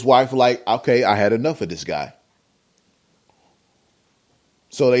 And his wife like, okay, I had enough of this guy.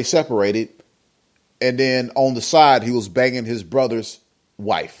 So they separated. And then on the side, he was banging his brother's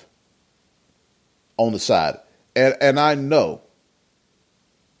wife. On the side. And I know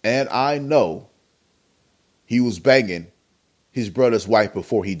he was banging his brother's wife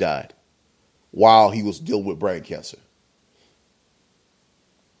before he died, while he was dealing with brain cancer.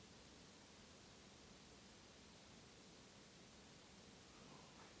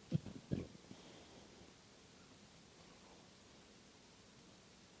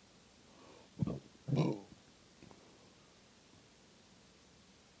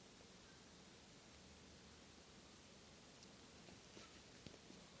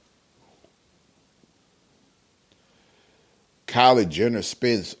 Kylie Jenner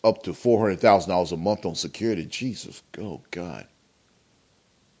spends up to $400,000 a month on security. Jesus, oh God.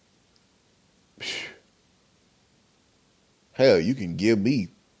 Hell, you can pay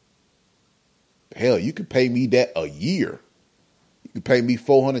me that a year. You can pay me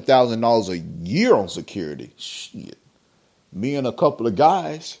 $400,000 a year on security. Shit. Me and a couple of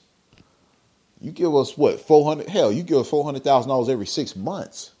guys. You give us what, 400? Hell, you give us $400,000 every 6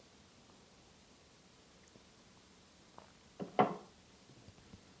 months.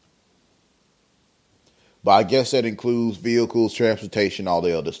 But I guess that includes vehicles, transportation, all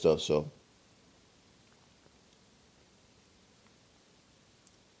the other stuff. So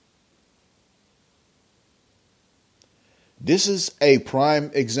this is a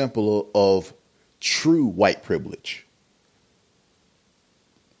prime example of true white privilege.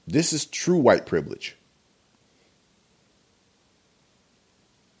 This is true white privilege.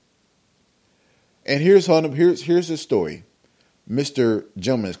 And here's his story. Mr.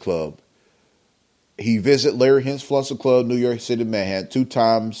 Gentleman's Club. He visited Larry Hintz Fluster Club, New York City, Manhattan, 2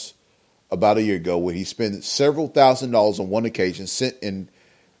 times about a year ago, where he spent several $1,000s on one occasion, sent an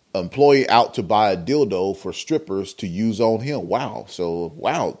employee out to buy a dildo for strippers to use on him. Wow. So,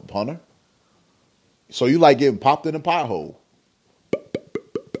 wow, Hunter. So you like getting popped in a pie hole.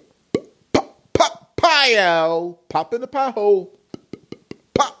 Pie-o. Pop in the pie hole.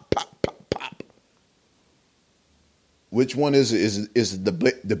 Pop, pop, pop, pop. Which one is it? Is it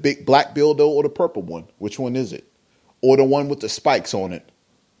the big black dildo or the purple one? Which one is it? Or the one with the spikes on it?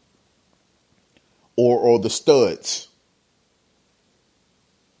 Or the studs?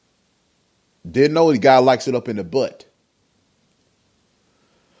 Didn't know the guy likes it up in the butt.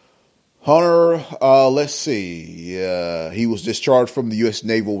 Hunter, let's see. He was discharged from the U.S.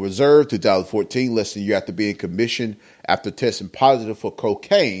 Naval Reserve 2014, less than a year after being commissioned after testing positive for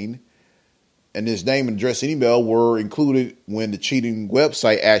cocaine. And his name, address, and email were included when the cheating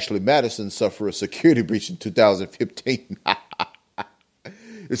website Ashley Madison suffered a security breach in 2015.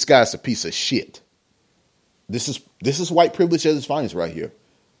 This guy's a piece of shit. This is white privilege at its finest right here.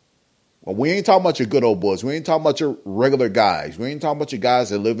 Well, we ain't talking about your good old boys. We ain't talking about your regular guys. We ain't talking about your guys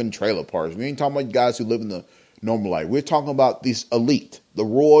that live in trailer parks. We ain't talking about guys who live in the normal life. We're talking about these elite, the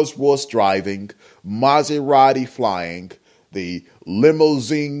Rolls Royce driving, Maserati flying, the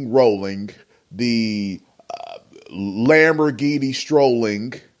limousine rolling, the Lamborghini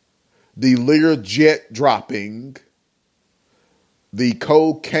strolling, the Learjet dropping, the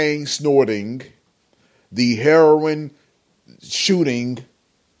cocaine snorting, the heroin shooting,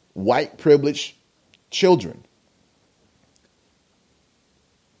 white privileged children.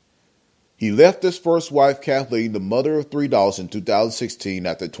 He left his first wife, Kathleen, the mother of 3 daughters, in 2016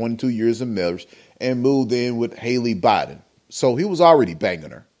 after 22 years of marriage, and moved in with Haley Biden. So he was already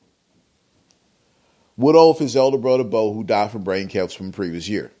banging her. Widow of his elder brother, Bo, who died from brain cancer from the previous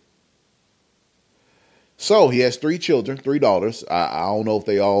year. So he has 3 children, 3 daughters. I don't know if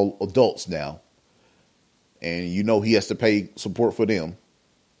they all adults now. And you know he has to pay support for them.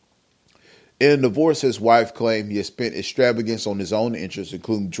 In a divorce, his wife claimed he had spent extravagance on his own interests,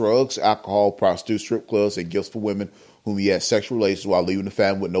 including drugs, alcohol, prostitutes, strip clubs, and gifts for women whom he had sexual relations while leaving the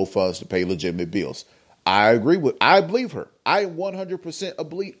family with no funds to pay legitimate bills. I believe her. I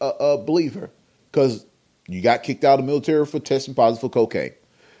 100% believe her because you got kicked out of the military for testing positive for cocaine.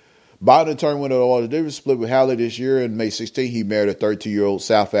 Biden in turn went on a different split with Halle this year. In May 16, he married a 32-year-old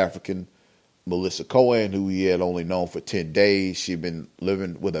South African, Melissa Cohen, who he had only known for 10 days. She'd been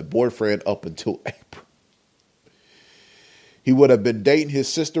living with a boyfriend up until April. He would have been dating his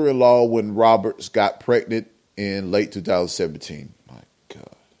sister-in-law when Roberts got pregnant in late 2017. My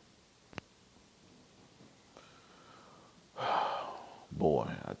God. Boy,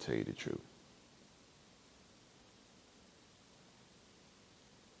 I tell you the truth.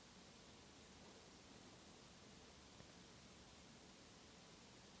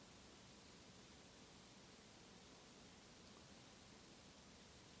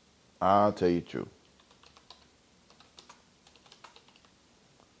 I'll tell you the truth.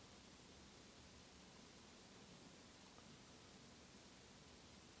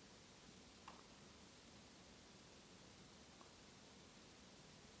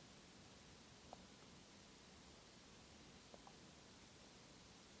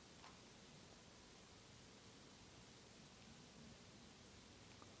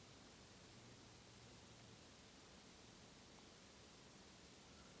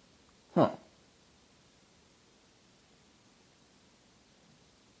 Huh.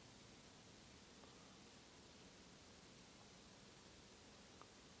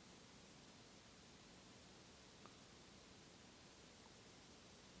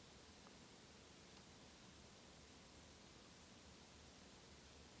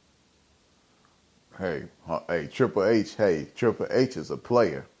 Triple H is a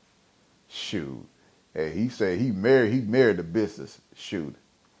player. Shoot. Hey, he said he married the business. Shoot.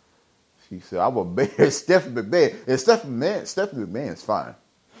 He said, I'm a man, Stephanie McMahon. And Stephanie McMahon's fine.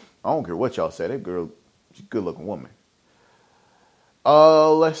 I don't care what y'all say. That girl, she's a good looking woman.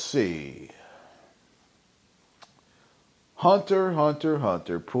 Let's see. Hunter.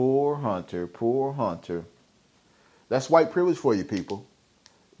 Poor Hunter. That's white privilege for you people.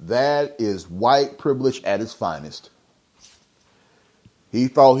 That is white privilege at its finest. He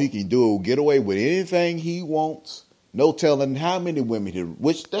thought he could get away with anything he wants. No telling how many women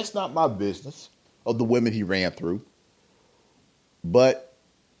which that's not my business, of the women he ran through. But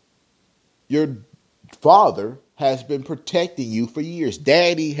your father has been protecting you for years.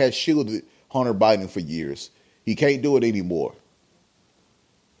 Daddy has shielded Hunter Biden for years. He can't do it anymore.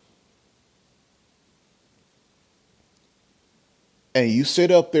 And you sit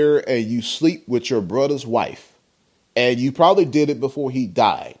up there and you sleep with your brother's wife. And you probably did it before he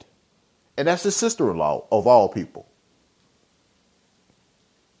died. And that's his sister-in-law, of all people.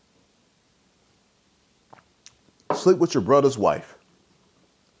 Sleep with your brother's wife.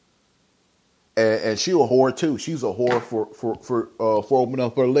 And she a whore too. She's a whore for opening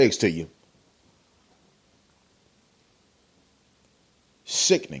up her legs to you.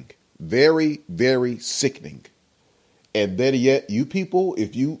 Sickening. Very, very sickening. And better yet, you people,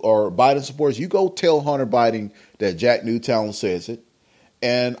 if you are Biden supporters, you go tell Hunter Biden that Jack Newtown says it.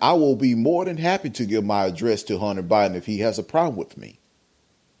 And I will be more than happy to give my address to Hunter Biden if he has a problem with me.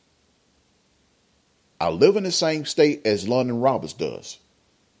 I live in the same state as London Roberts does.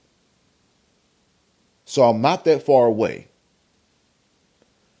 So I'm not that far away.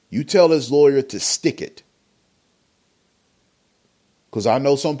 You tell his lawyer to stick it. Because I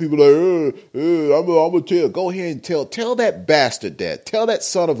know some people are like, I'm going to tell. Go ahead and tell that bastard that. Tell that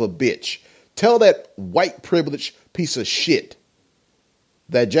son of a bitch. Tell that white privileged piece of shit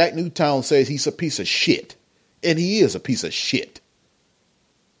that Jack Newtown says he's a piece of shit. And he is a piece of shit.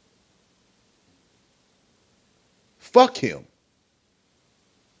 Fuck him.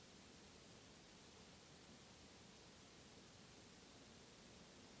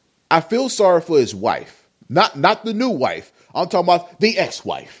 I feel sorry for his wife. Not the new wife. I'm talking about the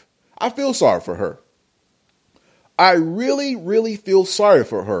ex-wife. I feel sorry for her. I really, really feel sorry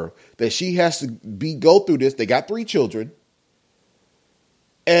for her that she has to go through this. They got 3 children.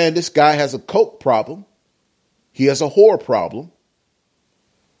 And this guy has a coke problem. He has a whore problem.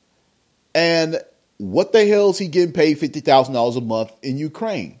 And what the hell is he getting paid $50,000 a month in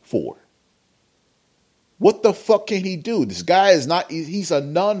Ukraine for? What the fuck can he do? This guy he's a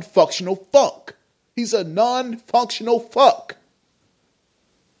non-functional fuck. He's a non-functional fuck.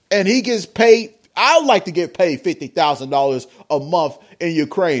 And he gets paid, I would like to get paid $50,000 a month in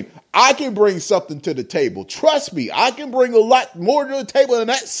Ukraine. I can bring something to the table. Trust me, I can bring a lot more to the table than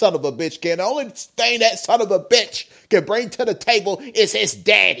that son of a bitch can. The only thing that son of a bitch can bring to the table is his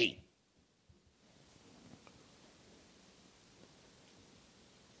daddy.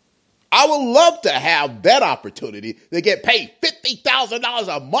 I would love to have that opportunity to get paid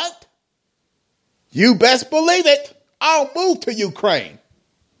 $50,000 a month. You best believe it. I'll move to Ukraine.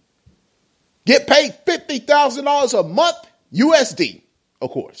 Get paid $50,000 a month, USD, of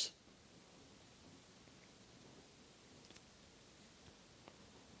course.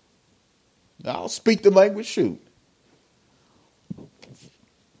 I'll speak the language, shoot.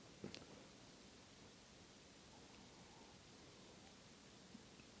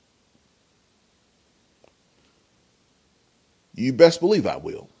 You best believe I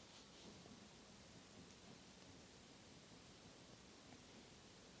will.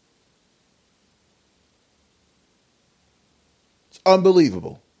 It's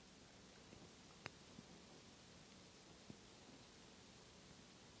unbelievable.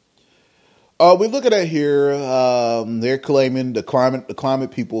 We're looking at here. They're claiming the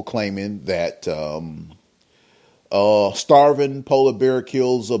climate people claiming that starving polar bear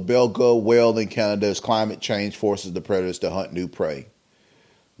kills a belga whale in Canada as climate change forces the predators to hunt new prey.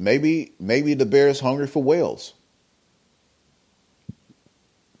 Maybe the bear is hungry for whales.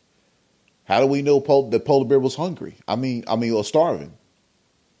 How do we know the polar bear was hungry? Or starving.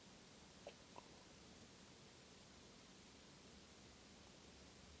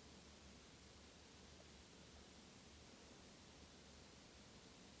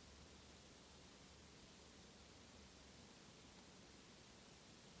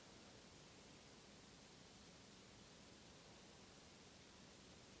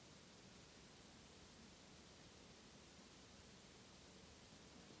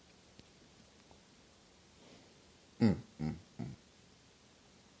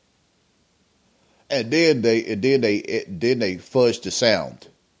 And then they fudge the sound.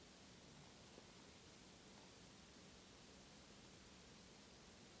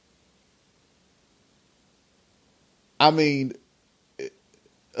 I mean,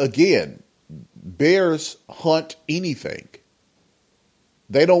 again, bears hunt anything.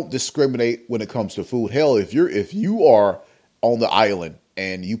 They don't discriminate when it comes to food. Hell, if you are on the island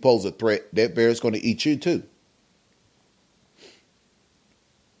and you pose a threat, that bear is going to eat you too.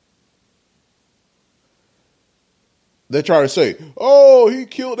 They try to say, "Oh, he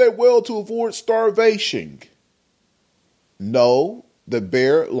killed that whale to avoid starvation." No, the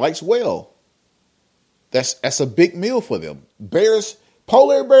bear likes whale. That's a big meal for them.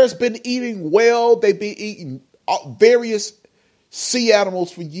 Polar bears been eating whale. They've been eating various sea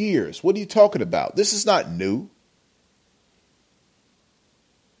animals for years. What are you talking about? This is not new.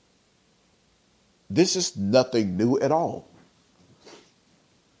 This is nothing new at all.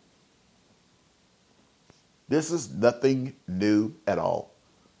 This is nothing new at all.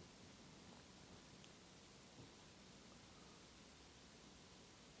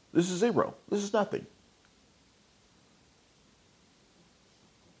 This is zero. This is nothing.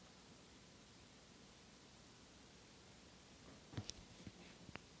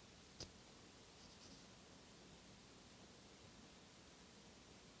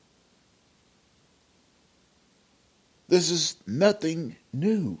 This is nothing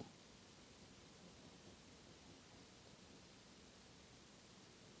new.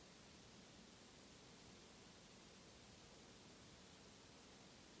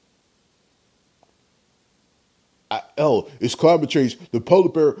 It's climate change. The polar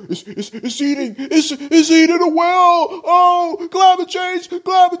bear is eating a whale. Oh, climate change,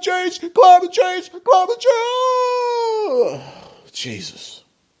 climate change, climate change, climate change. Oh, Jesus.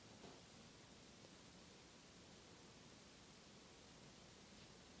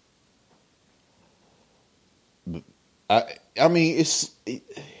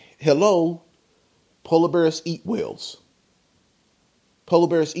 Hello, polar bears eat whales. Polar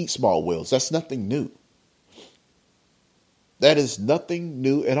bears eat small whales. That's nothing new. That is nothing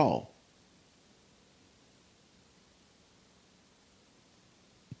new at all.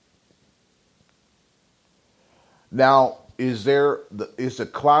 Now, is the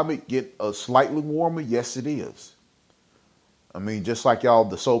climate get slightly warmer? Yes, it is. I mean, just like y'all,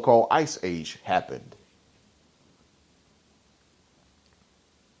 the so-called ice age happened.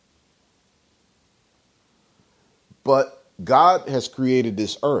 But God has created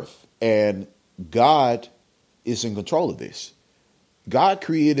this earth, and God is in control of this. God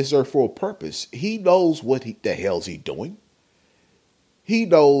created this earth for a purpose. He knows what the hell's he doing. He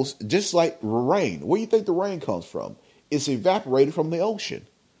knows, just like rain. Where do you think the rain comes from? It's evaporated from the ocean.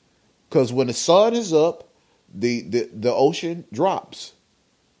 Because when the sun is up, the ocean drops.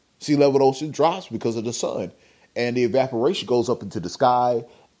 Sea level ocean drops because of the sun. And the evaporation goes up into the sky,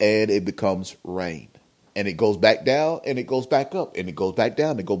 and it becomes rain. And it goes back down, and it goes back up, and it goes back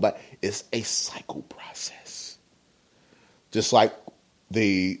down, and it goes back. It's a cycle process. Just like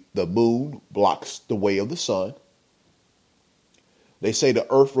the moon blocks the way of the sun. They say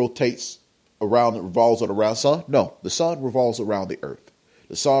the earth rotates revolves around sun? No, the sun revolves around the earth.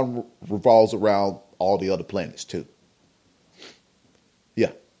 The sun revolves around all the other planets too.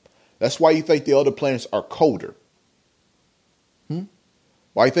 Yeah. That's why you think the other planets are colder.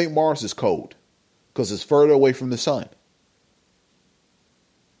 Why you think Mars is cold? Because it's further away from the sun.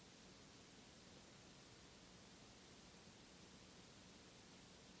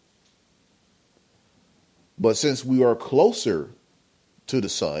 But since we are closer to the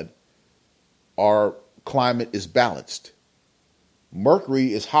sun, our climate is balanced.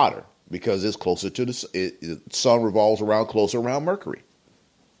 Mercury is hotter because it's closer to the sun revolves around closer around Mercury.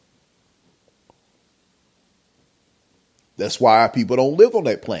 That's why people don't live on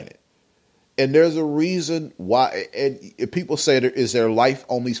that planet. And there's a reason why. And if people say, is there life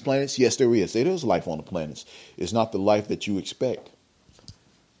on these planets? Yes, there is. There is life on the planets. It's not the life that you expect.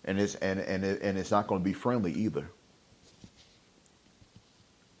 And it's not going to be friendly either.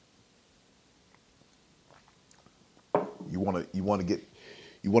 You want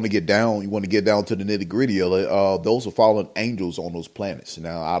to get down to the nitty gritty. Those are fallen angels on those planets.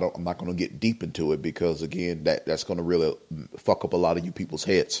 Now I'm not going to get deep into it because again that's going to really fuck up a lot of you people's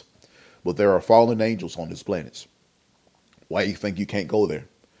heads. But there are fallen angels on these planets. Why do you think you can't go there?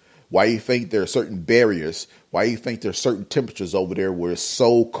 Why do you think there are certain barriers? Why do you think there are certain temperatures over there where it's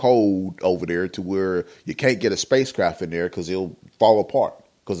so cold over there to where you can't get a spacecraft in there because it'll fall apart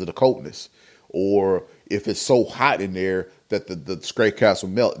because of the coldness? Or if it's so hot in there that the spacecraft will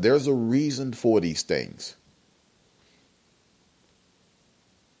melt. There's a reason for these things.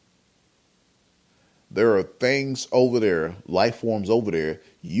 There are things over there, life forms over there,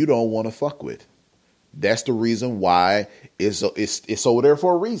 you don't want to fuck with. That's the reason why it's over there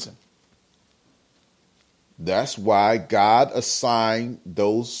for a reason. That's why God assigned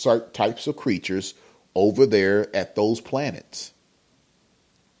those certain types of creatures over there at those planets.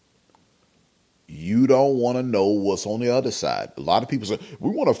 You don't want to know what's on the other side. A lot of people say,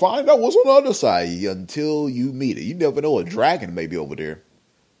 we want to find out what's on the other side until you meet it. You never know, a dragon may be over there.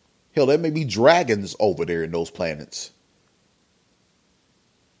 Hell, there may be dragons over there in those planets.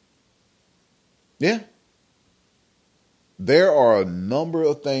 Yeah. There are a number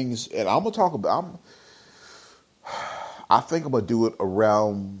of things, and I'm going to talk about, I think I'm going to do it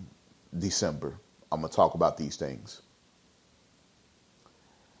around December. I'm going to talk about these things.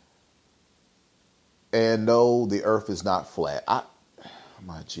 And no, the earth is not flat.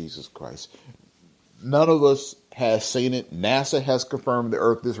 My Jesus Christ. None of us has seen it. NASA has confirmed the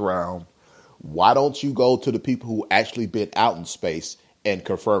earth is round. Why don't you go to the people who actually been out in space and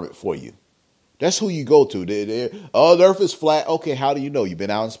confirm it for you? That's who you go to. The earth is flat. Okay, how do you know? You've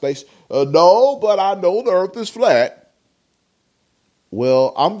been out in space? No, but I know the earth is flat.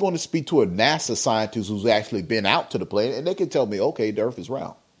 Well, I'm going to speak to a NASA scientist who's actually been out to the planet, and they can tell me, okay, the earth is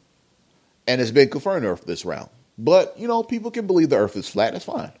round. And it's been confirmed the earth is round. But, people can believe the earth is flat. That's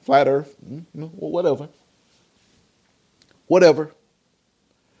fine. Flat earth. Whatever. Whatever.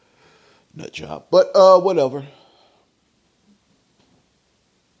 Nut job. But whatever.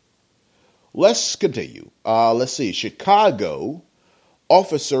 Let's continue. Let's see. Chicago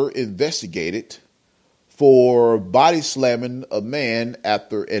officer investigated for body slamming a man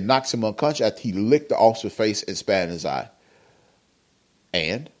and knocks him unconscious after he licked the officer's face and spat in his eye.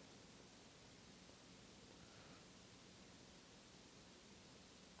 And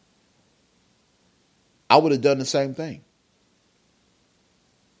I would have done the same thing.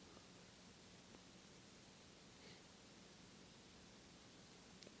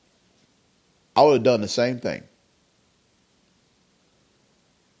 I would have done the same thing.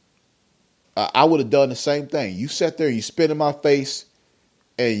 I would have done the same thing. You sat there, you spit in my face,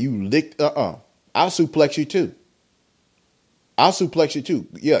 and you licked. I'll suplex you too. I'll suplex you too.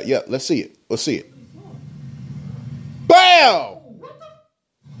 Yeah. Let's see it. Bam!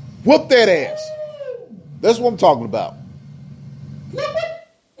 Whoop that ass. That's what I'm talking about.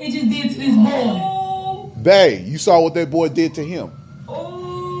 It just did to this boy. Bae, you saw what that boy did to him.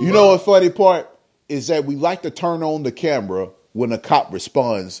 You know what funny part is that we like to turn on the camera when a cop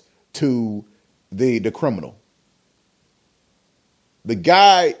responds to the criminal. The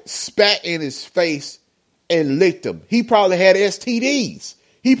guy spat in his face and licked him. He probably had STDs.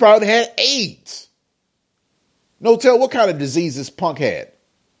 He probably had AIDS. No tell what kind of disease this punk had.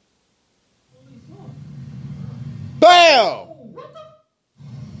 Bam!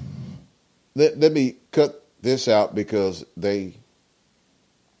 Let me cut this out because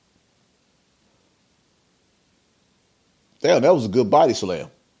Damn, that was a good body slam.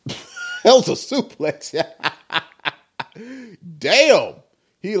 That was a suplex. Damn.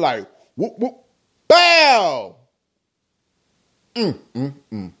 He like, whoop, whoop, bow.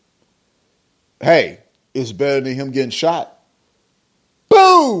 Hey, it's better than him getting shot.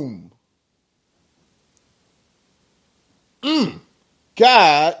 Boom!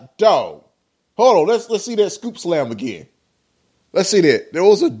 God dog. Hold on, let's see that scoop slam again. Let's see that. There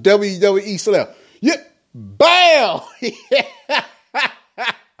was a WWE slam. Yep. Bam!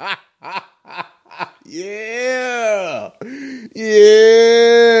 Yeah.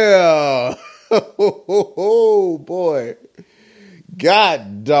 Yeah. Oh, boy.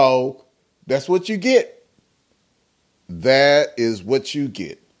 God dog. That's what you get. That is what you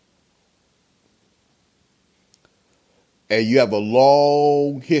get. And you have a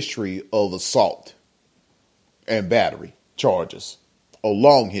long history of assault and battery charges. A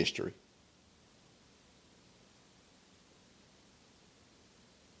long history.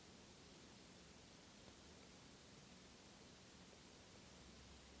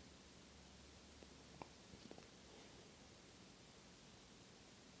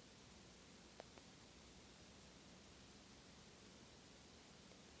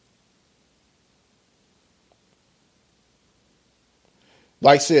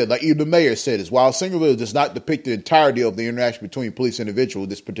 Like I said, like even the mayor said, is while single video does not depict the entirety of the interaction between police and individual,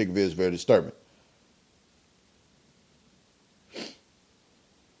 this particular video is very disturbing.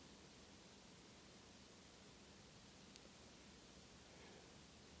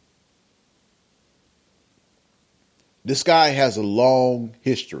 This guy has a long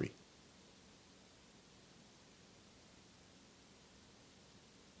history.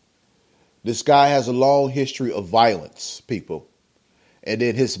 This guy has a long history of violence, people. And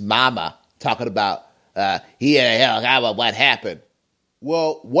then his mama talking about, he had a hell, how about what happened?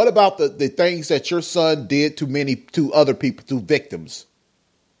 Well, what about the things that your son did to other people, to victims?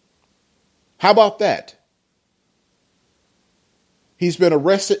 How about that? He's been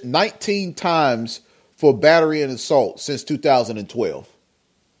arrested 19 times for battery and assault since 2012.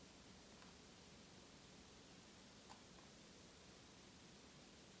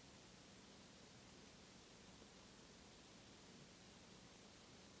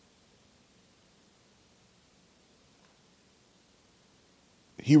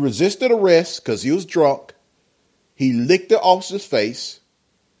 He resisted arrest because he was drunk. He licked the officer's face,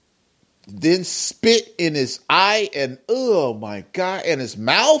 then spit in his eye and, oh my God, and his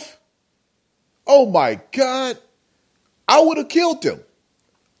mouth. Oh my God. I would have killed him.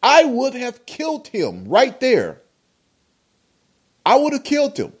 I would have killed him right there. I would have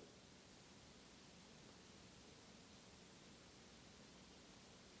killed him.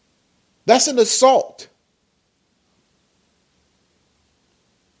 That's an assault.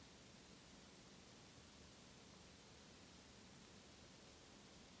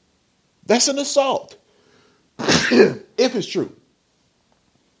 That's an assault. If it's true.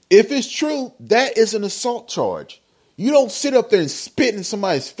 If it's true, that is an assault charge. You don't sit up there and spit in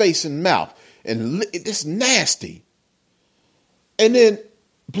somebody's face and mouth. And it's nasty. And then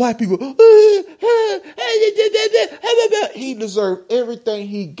black people, he deserved everything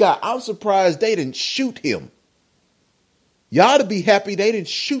he got. I'm surprised they didn't shoot him. You ought to be happy they didn't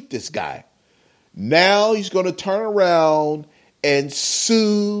shoot this guy. Now he's going to turn around and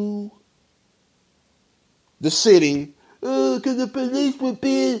sue the city, because the police would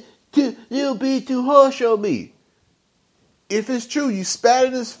be too harsh on me. If it's true, you spat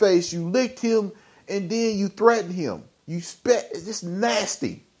in his face, you licked him, and then you threatened him. You spat. It's just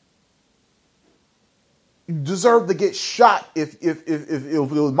nasty. You deserve to get shot. If it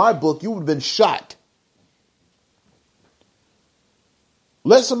was my book, you would have been shot.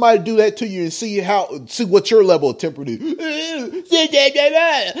 Let somebody do that to you and see what your level of temper is.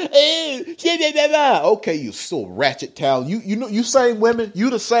 Okay, you so ratchet town. You know, you same women, you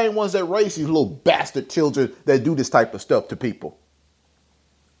the same ones that raise these little bastard children that do this type of stuff to people.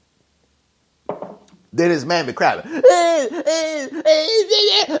 Then his man be crying.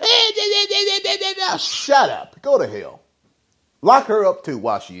 Shut up. Go to hell. Lock her up too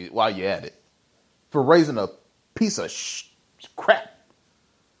while you're at it. For raising a piece of crap.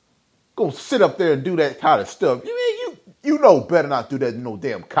 Gonna sit up there and do that kind of stuff. You know better not do that to no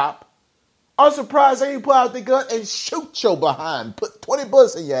damn cop. I'm surprised they ain't pull out the gun and shoot your behind. Put 20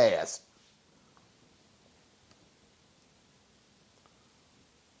 bullets in your ass.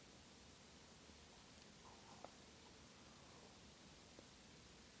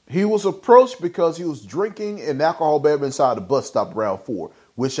 He was approached because he was drinking an alcohol beverage inside the bus stop around 4,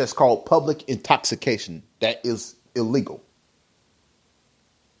 which is called public intoxication. That is illegal.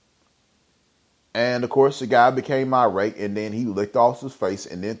 And, of course, the guy became irate, and then he licked the officer's face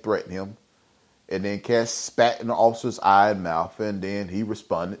and then threatened him, and then cast spat in the officer's eye and mouth, and then he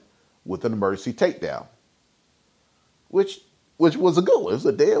responded with an emergency takedown. Which, which was a good one.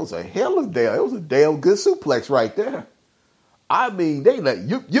 It was a hell of a damn. It was a damn good suplex right there. I mean, they let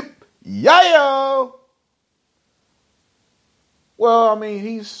yip, yayo. Well, I mean,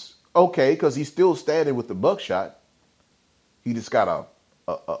 he's okay because he's still standing with the buckshot. He just got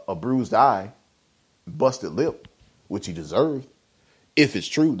a bruised eye, busted lip, which he deserved, if it's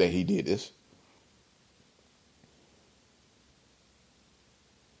true that he did this.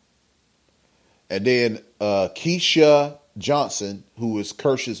 And then Keisha Johnson, who is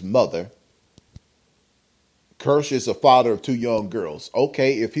Kirsch's mother. Kirsch is a father of two young girls.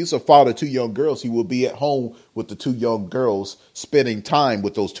 Okay, if he's a father of two young girls, he will be at home with the two young girls, spending time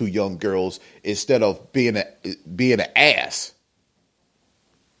with those two young girls instead of being an ass.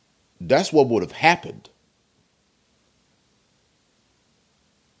 That's what would have happened.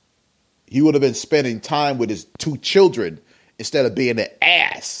 He would have been spending time with his two children instead of being an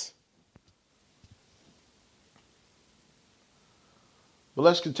ass. But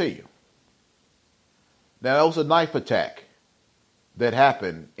let's continue. Now, that was a knife attack that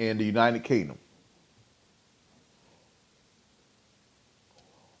happened in the United Kingdom.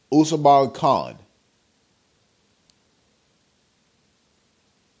 Usman Khan,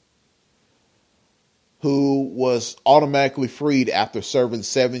 who was automatically freed after serving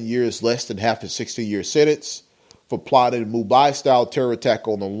 7 years, less than half a 16-year sentence, for plotting a Mumbai-style terror attack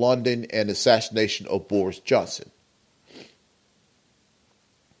on London and assassination of Boris Johnson.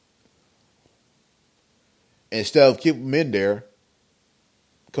 Instead of keeping him in there,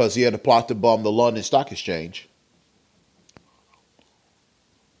 because he had a plot to bomb the London Stock Exchange,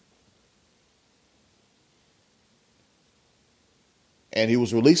 and he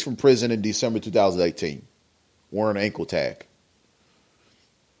was released from prison in December 2018, wearing an ankle tag.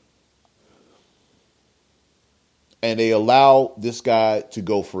 And they allow this guy to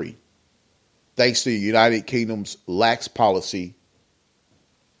go free, thanks to the United Kingdom's lax policy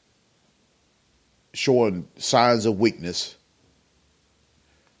showing signs of weakness,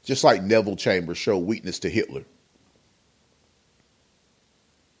 just like Neville Chambers showed weakness to Hitler.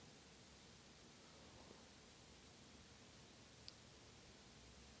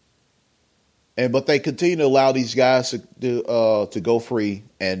 But they continue to allow these guys to go free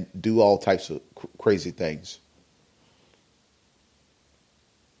and do all types of crazy things.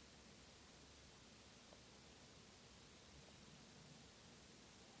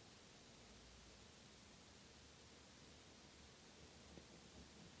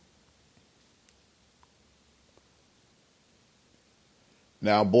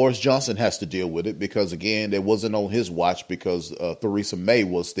 Now, Boris Johnson has to deal with it because, again, it wasn't on his watch because Theresa May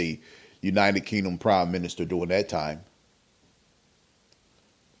was the United Kingdom Prime Minister during that time.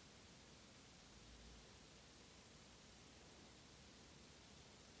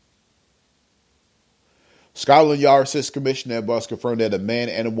 Scotland Yard Assistant Commissioner Edwards confirmed that a man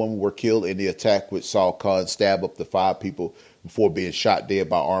and a woman were killed in the attack, which saw Khan stab up to 5 people before being shot dead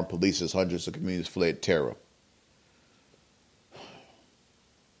by armed police as hundreds of communities fled terror.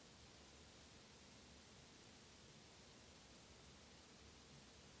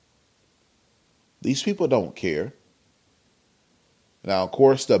 These people don't care. Now, of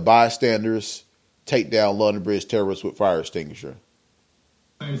course, the bystanders take down London Bridge terrorists with fire extinguisher.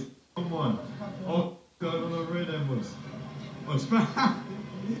 Nice. Come on. Oh, God, on the red embers. Oh, look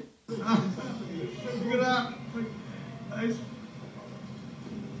at that. Nice.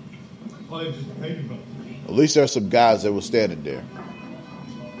 Oh, they just painted them. At least there's some guys that were standing there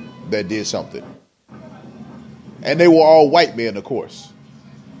that did something. And they were all white men, of course.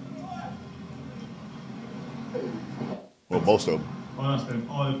 Well, most of them. Oh, that's them.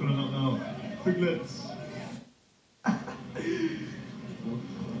 Oh, they're pulling up now. Piglets. Oh,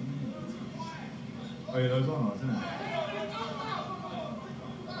 yeah, those are nice, isn't it?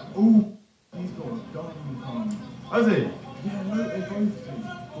 Ooh, he's got a gun. Has he? Yeah, no, they both do.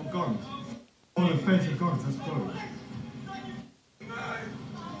 Got guns. Oh, offensive guns, that's close.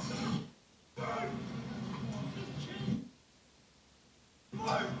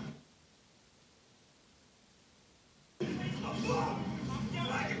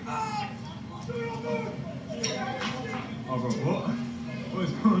 Oh, bro, what? What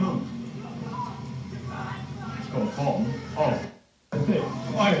is going on? It's got a bomb. Oh. Okay.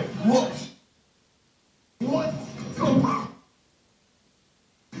 Alright, what? What? Go.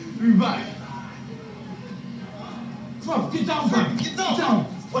 Move back. Bro, get down, fam. Get down. Get down.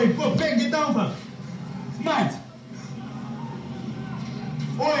 Wait, bro, Ben, get down, fam. It's mad.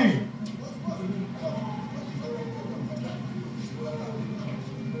 Oi.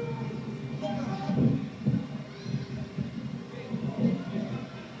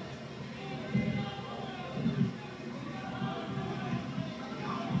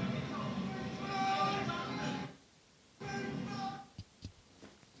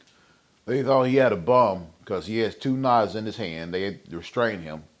 They thought he had a bum because he has two knives in his hand. They had restrained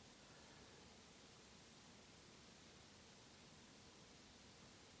him.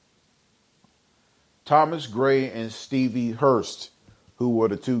 Thomas Gray and Stevie Hurst, who were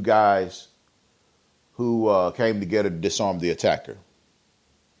the two guys who came together to disarm the attacker.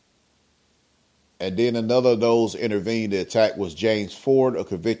 And then another of those intervened. The attack was James Ford, a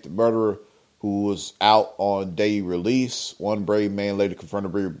convicted murderer who was out on day release. One brave man later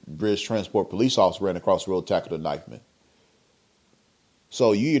confronted a British transport police officer, ran across the road, tackled a knifeman.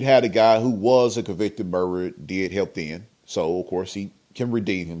 So you'd had a guy who was a convicted murderer, did help then. So, of course, he can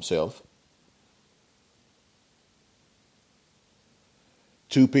redeem himself.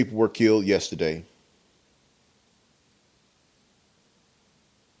 2 people were killed yesterday.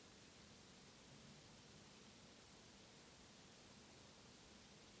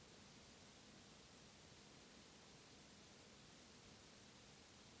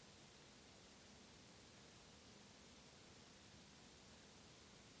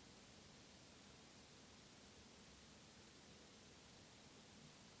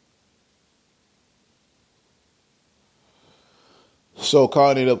 So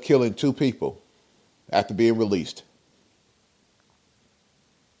Khan ended up killing 2 people after being released.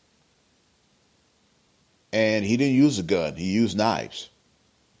 And he didn't use a gun. He used knives.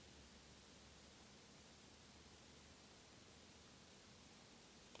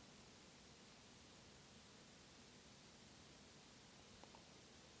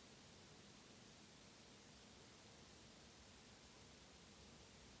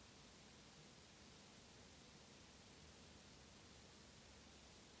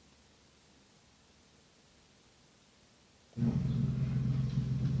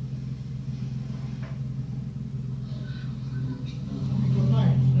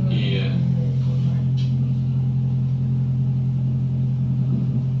 Yeah.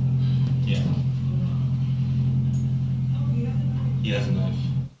 Yeah. He has a knife.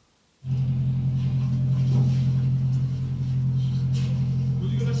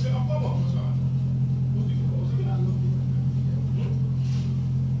 Was he gonna set up Bubba or something? Was he gonna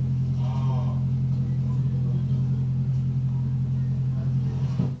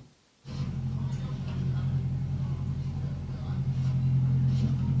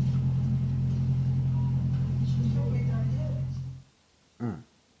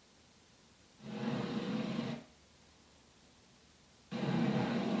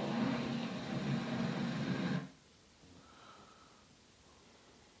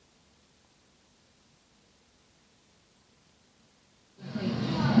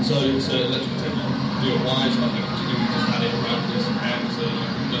So electric tape do it wise, I think you just had it around this hand so you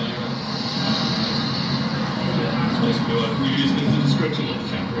can go anywhere. That's basically what we use in the description of the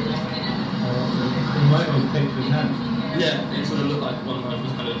chapter. It might have taped his hand. Yeah, it sort of looked like one of those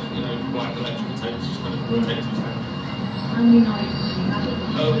was kind of, black electrical tape, just kind of rotated his hand. How many knives did he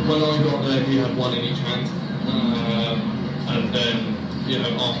have? When I got there, he had one in each hand. And then,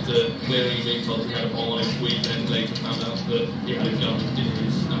 after clearing and being told he had a bomb on it, we then later found out that he had a gun in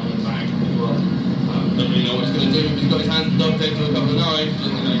his bag as well. Don't really know what he's going to do if he's got his hands duct taped to a couple of knives,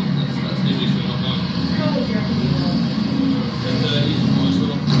 but that's his issue, not mine. How old do you reckon he was? And he's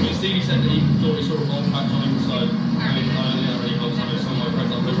sort of, Stevie said that he thought he saw a bomb patch on him, so he hopes I know some of my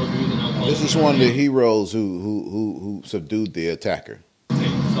friends out there rugby with an alcohol. This is one of the heroes who subdued the attacker. So,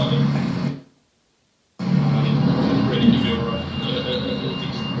 ready to give you a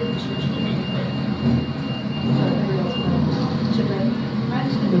decent prescription of it.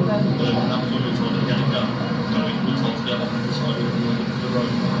 That was when we were told to get it done. So we were told to get off the side of the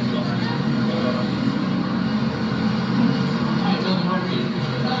road behind us.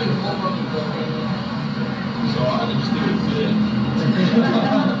 So I had to just do it. And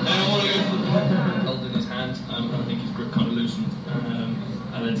I want to go for the ball. Held in his hand, and I think his grip kind of loosened.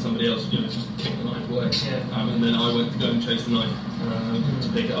 And then somebody else, just kicked the knife away. And then I went to go and chase the knife to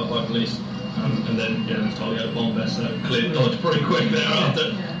pick it up by police. And then, I was told he had a bomb vest, so cleared dodge pretty quick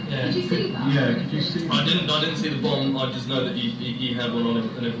thereafter. Yeah. Did you see that? Yeah, could you see? I didn't see the bomb. I just know that he had one on him,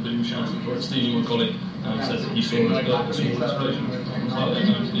 and everybody was shouting for it. Stevie, my colleague, says that he saw a small explosion. So I don't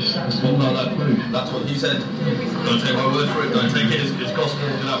know. What about that? That's what he said. Don't take my word for it. Don't take it as gospel.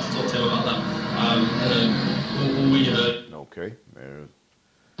 We'll have to talk to him about that. All we heard. Okay. There's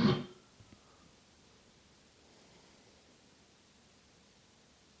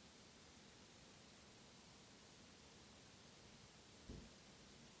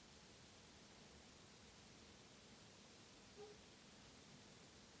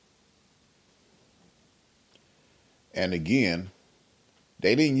And again,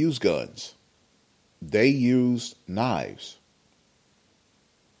 they didn't use guns. They used knives.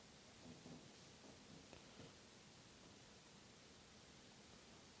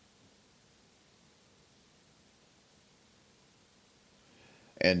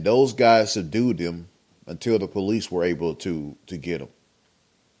 And those guys subdued him until the police were able to get him.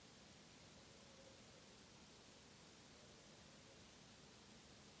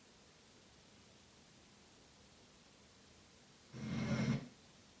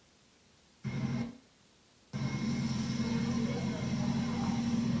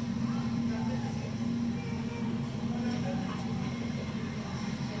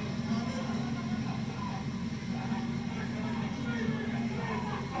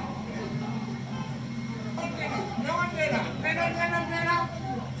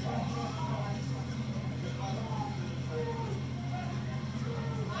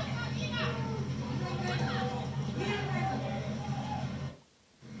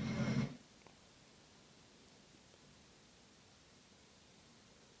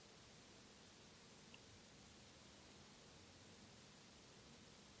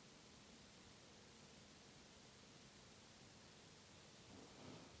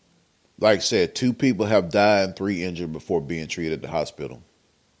 Like I said, 2 people have died and 3 injured before being treated at the hospital.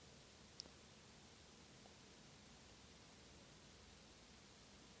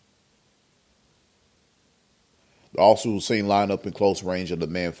 The officers were seen lined up in close range of the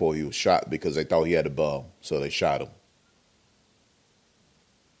man before he was shot because they thought he had a bomb, so they shot him.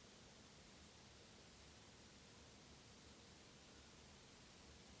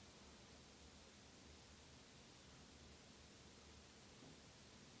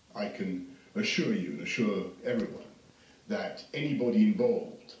 I can assure you and assure everyone that anybody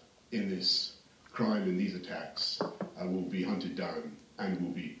involved in this crime and these attacks will be hunted down and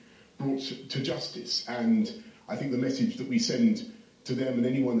will be brought to justice. And I think the message that we send to them and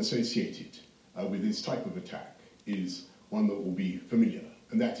anyone associated with this type of attack is one that will be familiar,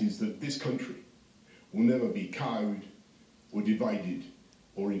 and that is that this country will never be cowed or divided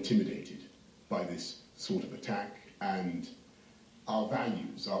or intimidated by this sort of attack, and our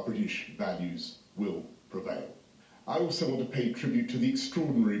values, our British values, will prevail. I also want to pay tribute to the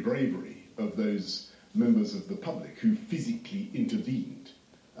extraordinary bravery of those members of the public who physically intervened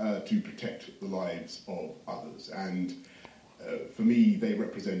to protect the lives of others. And for me, they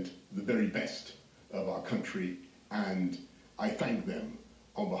represent the very best of our country, and I thank them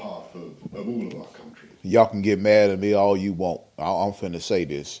on behalf of all of our country. Y'all can get mad at me all you want. I'm finna say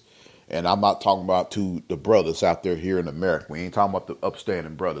this. And I'm not talking about to the brothers out there here in America. We ain't talking about the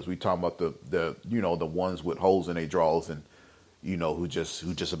upstanding brothers. We talking about the the ones with holes in their drawers and who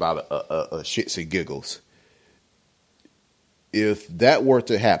just about a shits and giggles. If that were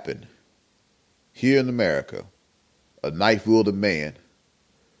to happen here in America, a knife-wielding man,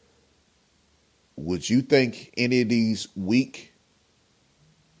 would you think any of these weak,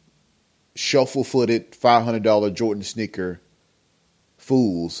 shuffle-footed, $500 Jordan sneaker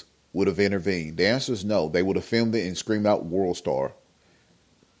fools would have intervened? The answer is no. They would have filmed it and screamed out "World Star."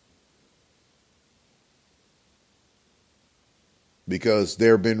 Because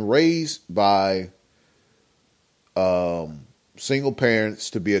they've been raised by single parents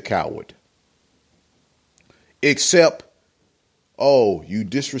to be a coward. Except, oh, you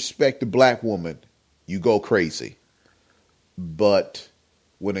disrespect a black woman, you go crazy. But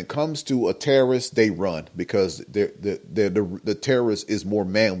when it comes to a terrorist, they run because the terrorist is more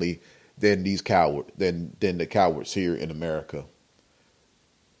manly than these than the cowards here in America.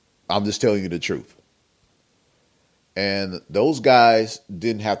 I'm just telling you the truth. And those guys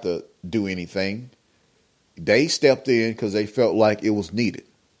didn't have to do anything. They stepped in because they felt like it was needed.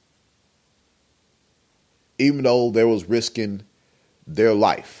 Even though they was risking their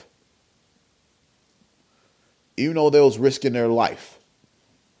life. Even though they was risking their life.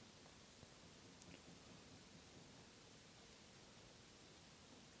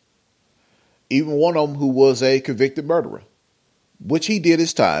 Even one of them who was a convicted murderer, which he did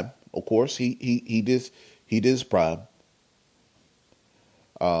his time. Of course, he did his prime.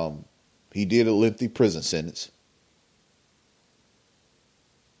 He did a lengthy prison sentence.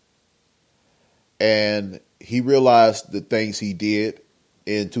 And he realized the things he did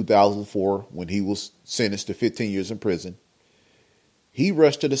in 2004 when he was sentenced to 15 years in prison. He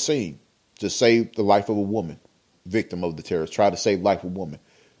rushed to the scene to save the life of a woman, victim of the terrorists, tried to save the life of a woman,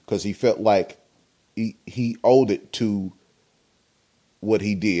 because he felt like he owed it to what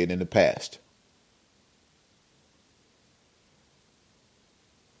he did in the past.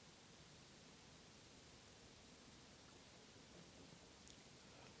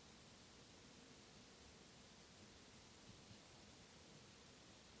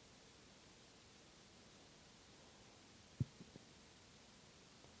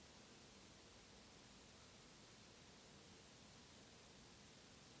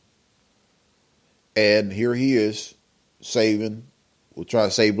 And here he is saving We're trying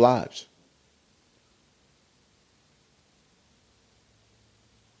to save lives.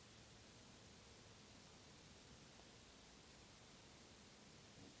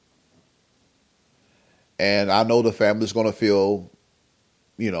 And I know the family's going to feel,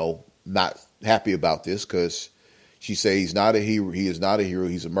 not happy about this because she said he's not a hero. He is not a hero.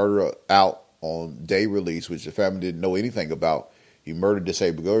 He's a murderer out on day release, which the family didn't know anything about. He murdered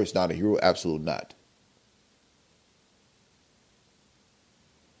disabled girl. He's not a hero. Absolutely not.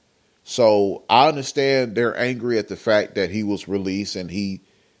 So I understand they're angry at the fact that he was released and he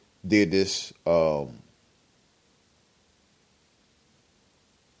did this.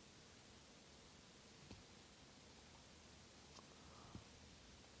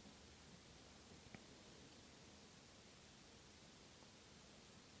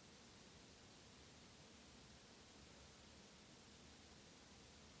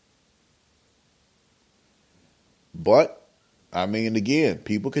 But I mean, again,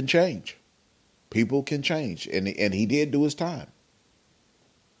 people can change. People can change, and he did do his time.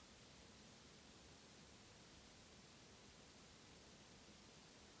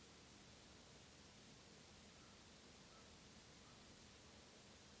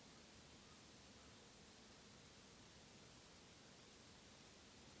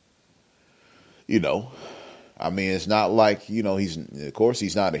 I mean, it's not like of course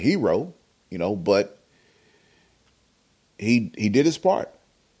he's not a hero, but he did his part.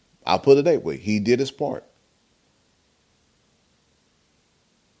 I'll put it that way. He did his part.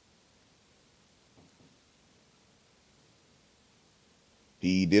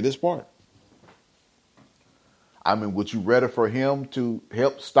 He did his part. I mean, would you rather for him to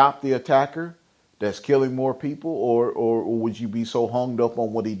help stop the attacker that's killing more people, or would you be so hung up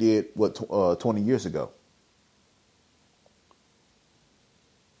on what he did 20 years ago?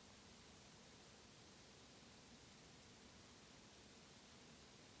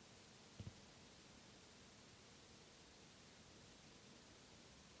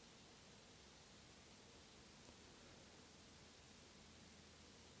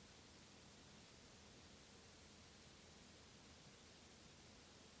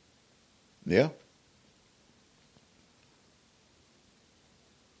 Yeah.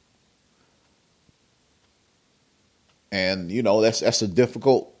 And that's a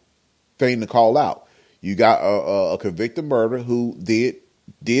difficult thing to call out. You got a convicted murderer who did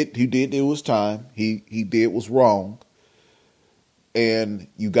it was time. He did was wrong. And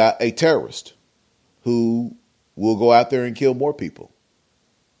you got a terrorist who will go out there and kill more people.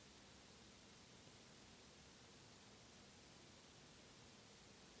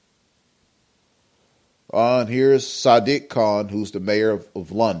 And here's Sadiq Khan, who's the mayor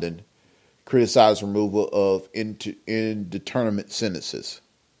of London, criticized removal of indeterminate sentences.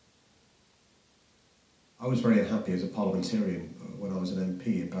 I was very unhappy as a parliamentarian when I was an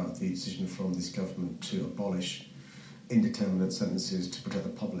MP about the decision from this government to abolish indeterminate sentences to protect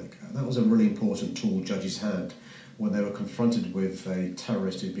the public. That was a really important tool judges had when they were confronted with a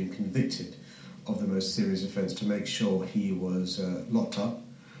terrorist who'd been convicted of the most serious offence, to make sure he was locked up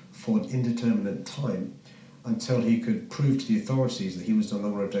for an indeterminate time until he could prove to the authorities that he was no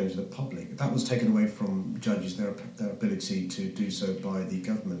longer a danger to the public. That was taken away from judges, their ability to do so by the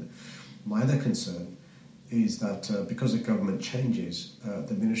government. My other concern is that because the government changes,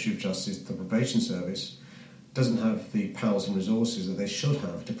 the Ministry of Justice, the probation service, doesn't have the powers and resources that they should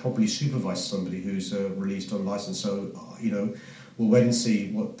have to properly supervise somebody who's released on licence. So, we'll wait and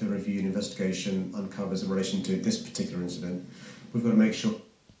see what the review and investigation uncovers in relation to this particular incident. We've got to make sure.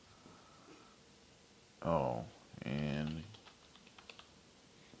 Oh, and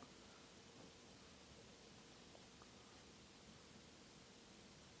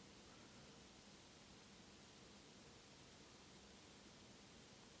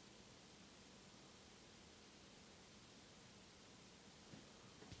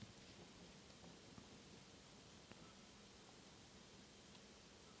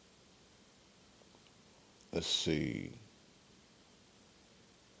let's see.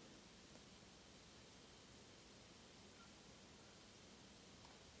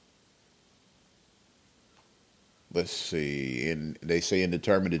 Let's see. And they say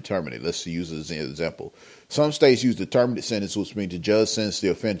indeterminate. Let's use it as an example. Some states use determinate sentence, which means the judge sentences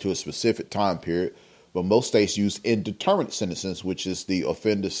the offender to a specific time period. But most states use indeterminate sentences, which is the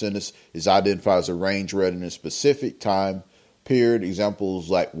offender sentence is identified as a range rather than a specific time period. Examples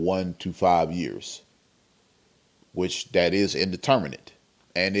like 1 to 5 years, which that is indeterminate.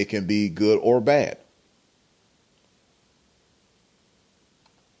 And it can be good or bad.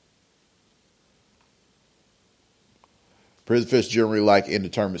 Prison officials generally like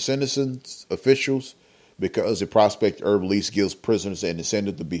indeterminate sentences. Officials because the prospect herb release gives prisoners an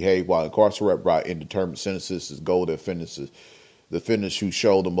incentive to behave while incarcerated by indeterminate sentences. Its goal to the offenders who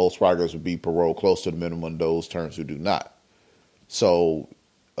show the most progress would be paroled close to the minimum, those terms who do not. So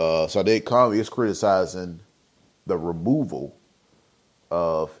the economy is criticizing the removal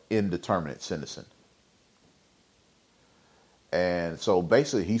of indeterminate sentencing. And so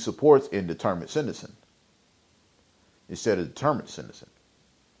basically he supports indeterminate sentencing instead of determinate sentencing.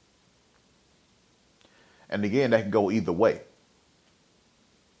 And again, that can go either way.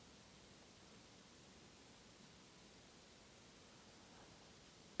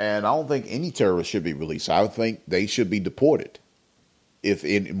 And I don't think any terrorist should be released. I think they should be deported, if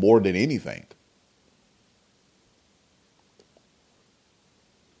in more than anything.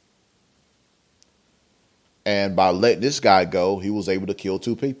 And by letting this guy go, he was able to kill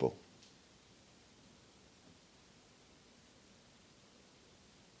 2 people.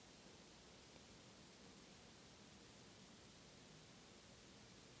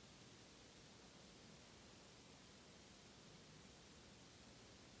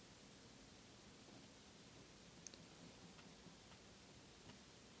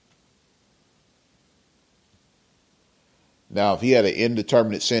 Now, if he had an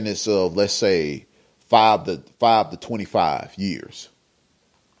indeterminate sentence of, let's say, 5 to 25 years,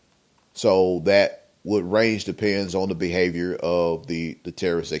 so that would range depends on the behavior of the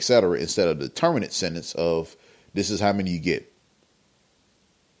terrorist, etc., instead of the determinate sentence of this is how many you get.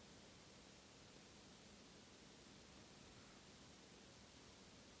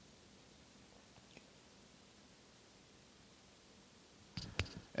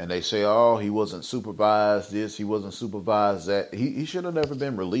 And they say, oh, he wasn't supervised this, he wasn't supervised that. He should have never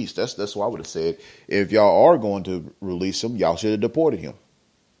been released. That's what I would have said. If y'all are going to release him, y'all should have deported him.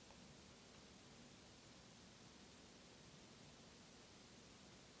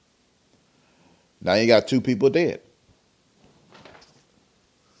 Now you got 2 people dead.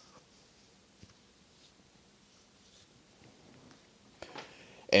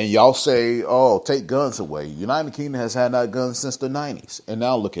 And y'all say, oh, take guns away. United Kingdom has had that guns since the 90s. And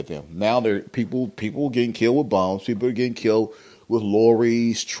now look at them. Now they're people getting killed with bombs. People are getting killed with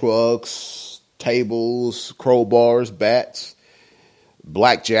lorries, trucks, tables, crowbars, bats,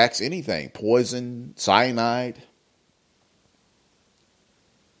 blackjacks, anything. Poison, cyanide.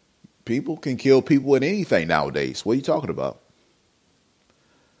 People can kill people with anything nowadays. What are you talking about?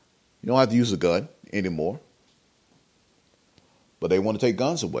 You don't have to use a gun anymore. But they want to take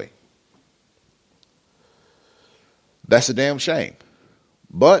guns away. That's a damn shame.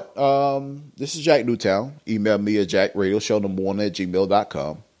 But this is Jack Newtown. Email me at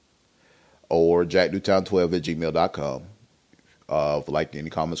jackradioshow1@gmail.com or jacknewtown12@gmail.com. For like any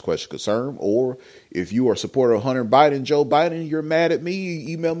comments, questions, concern, or if you are a supporter of Hunter Biden, Joe Biden, you're mad at me,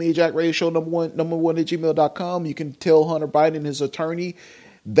 email me at jackradioshow1@gmail.com. You can tell Hunter Biden and his attorney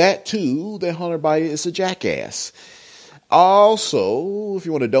that Hunter Biden is a jackass. Also, if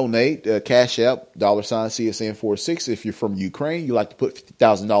you want to donate, Cash App, $CSN46. If you're from Ukraine, you like to put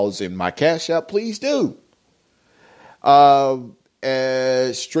 $50,000 in my Cash App, please do. At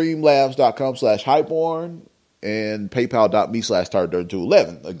streamlabs.com/highborn and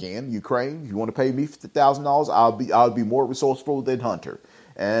paypal.me/tired211. Again, Ukraine, if you want to pay me $50,000, I'll be more resourceful than Hunter.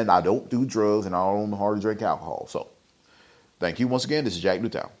 And I don't do drugs and I don't know how to drink alcohol. So, thank you once again. This is Jack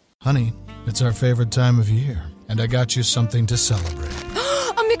Newtown. Honey, it's our favorite time of year, and I got you something to celebrate.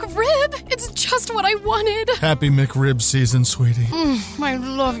 A McRib! It's just what I wanted. Happy McRib season, sweetie. I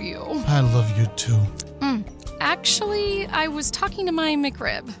love you. I love you too. Actually, I was talking to my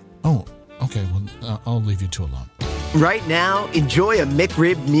McRib. Oh, okay. Well, I'll leave you two alone. Right now, enjoy a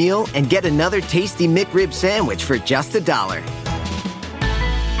McRib meal and get another tasty McRib sandwich for just $1.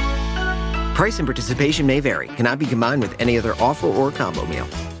 Price and participation may vary. Cannot be combined with any other offer or combo meal.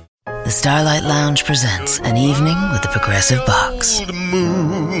 The Starlight Lounge presents An Evening with the Progressive Box. Old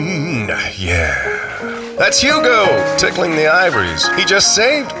moon, yeah. That's Hugo, tickling the ivories. He just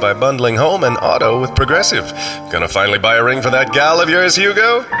saved by bundling home and auto with Progressive. Gonna finally buy a ring for that gal of yours,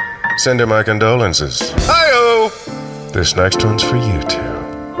 Hugo? Send her my condolences. Hi-oh! This next one's for you two.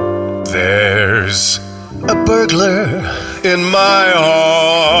 There's a burglar in my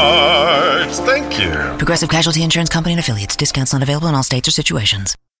heart. Thank you. Progressive Casualty Insurance Company and Affiliates. Discounts not available in all states or situations.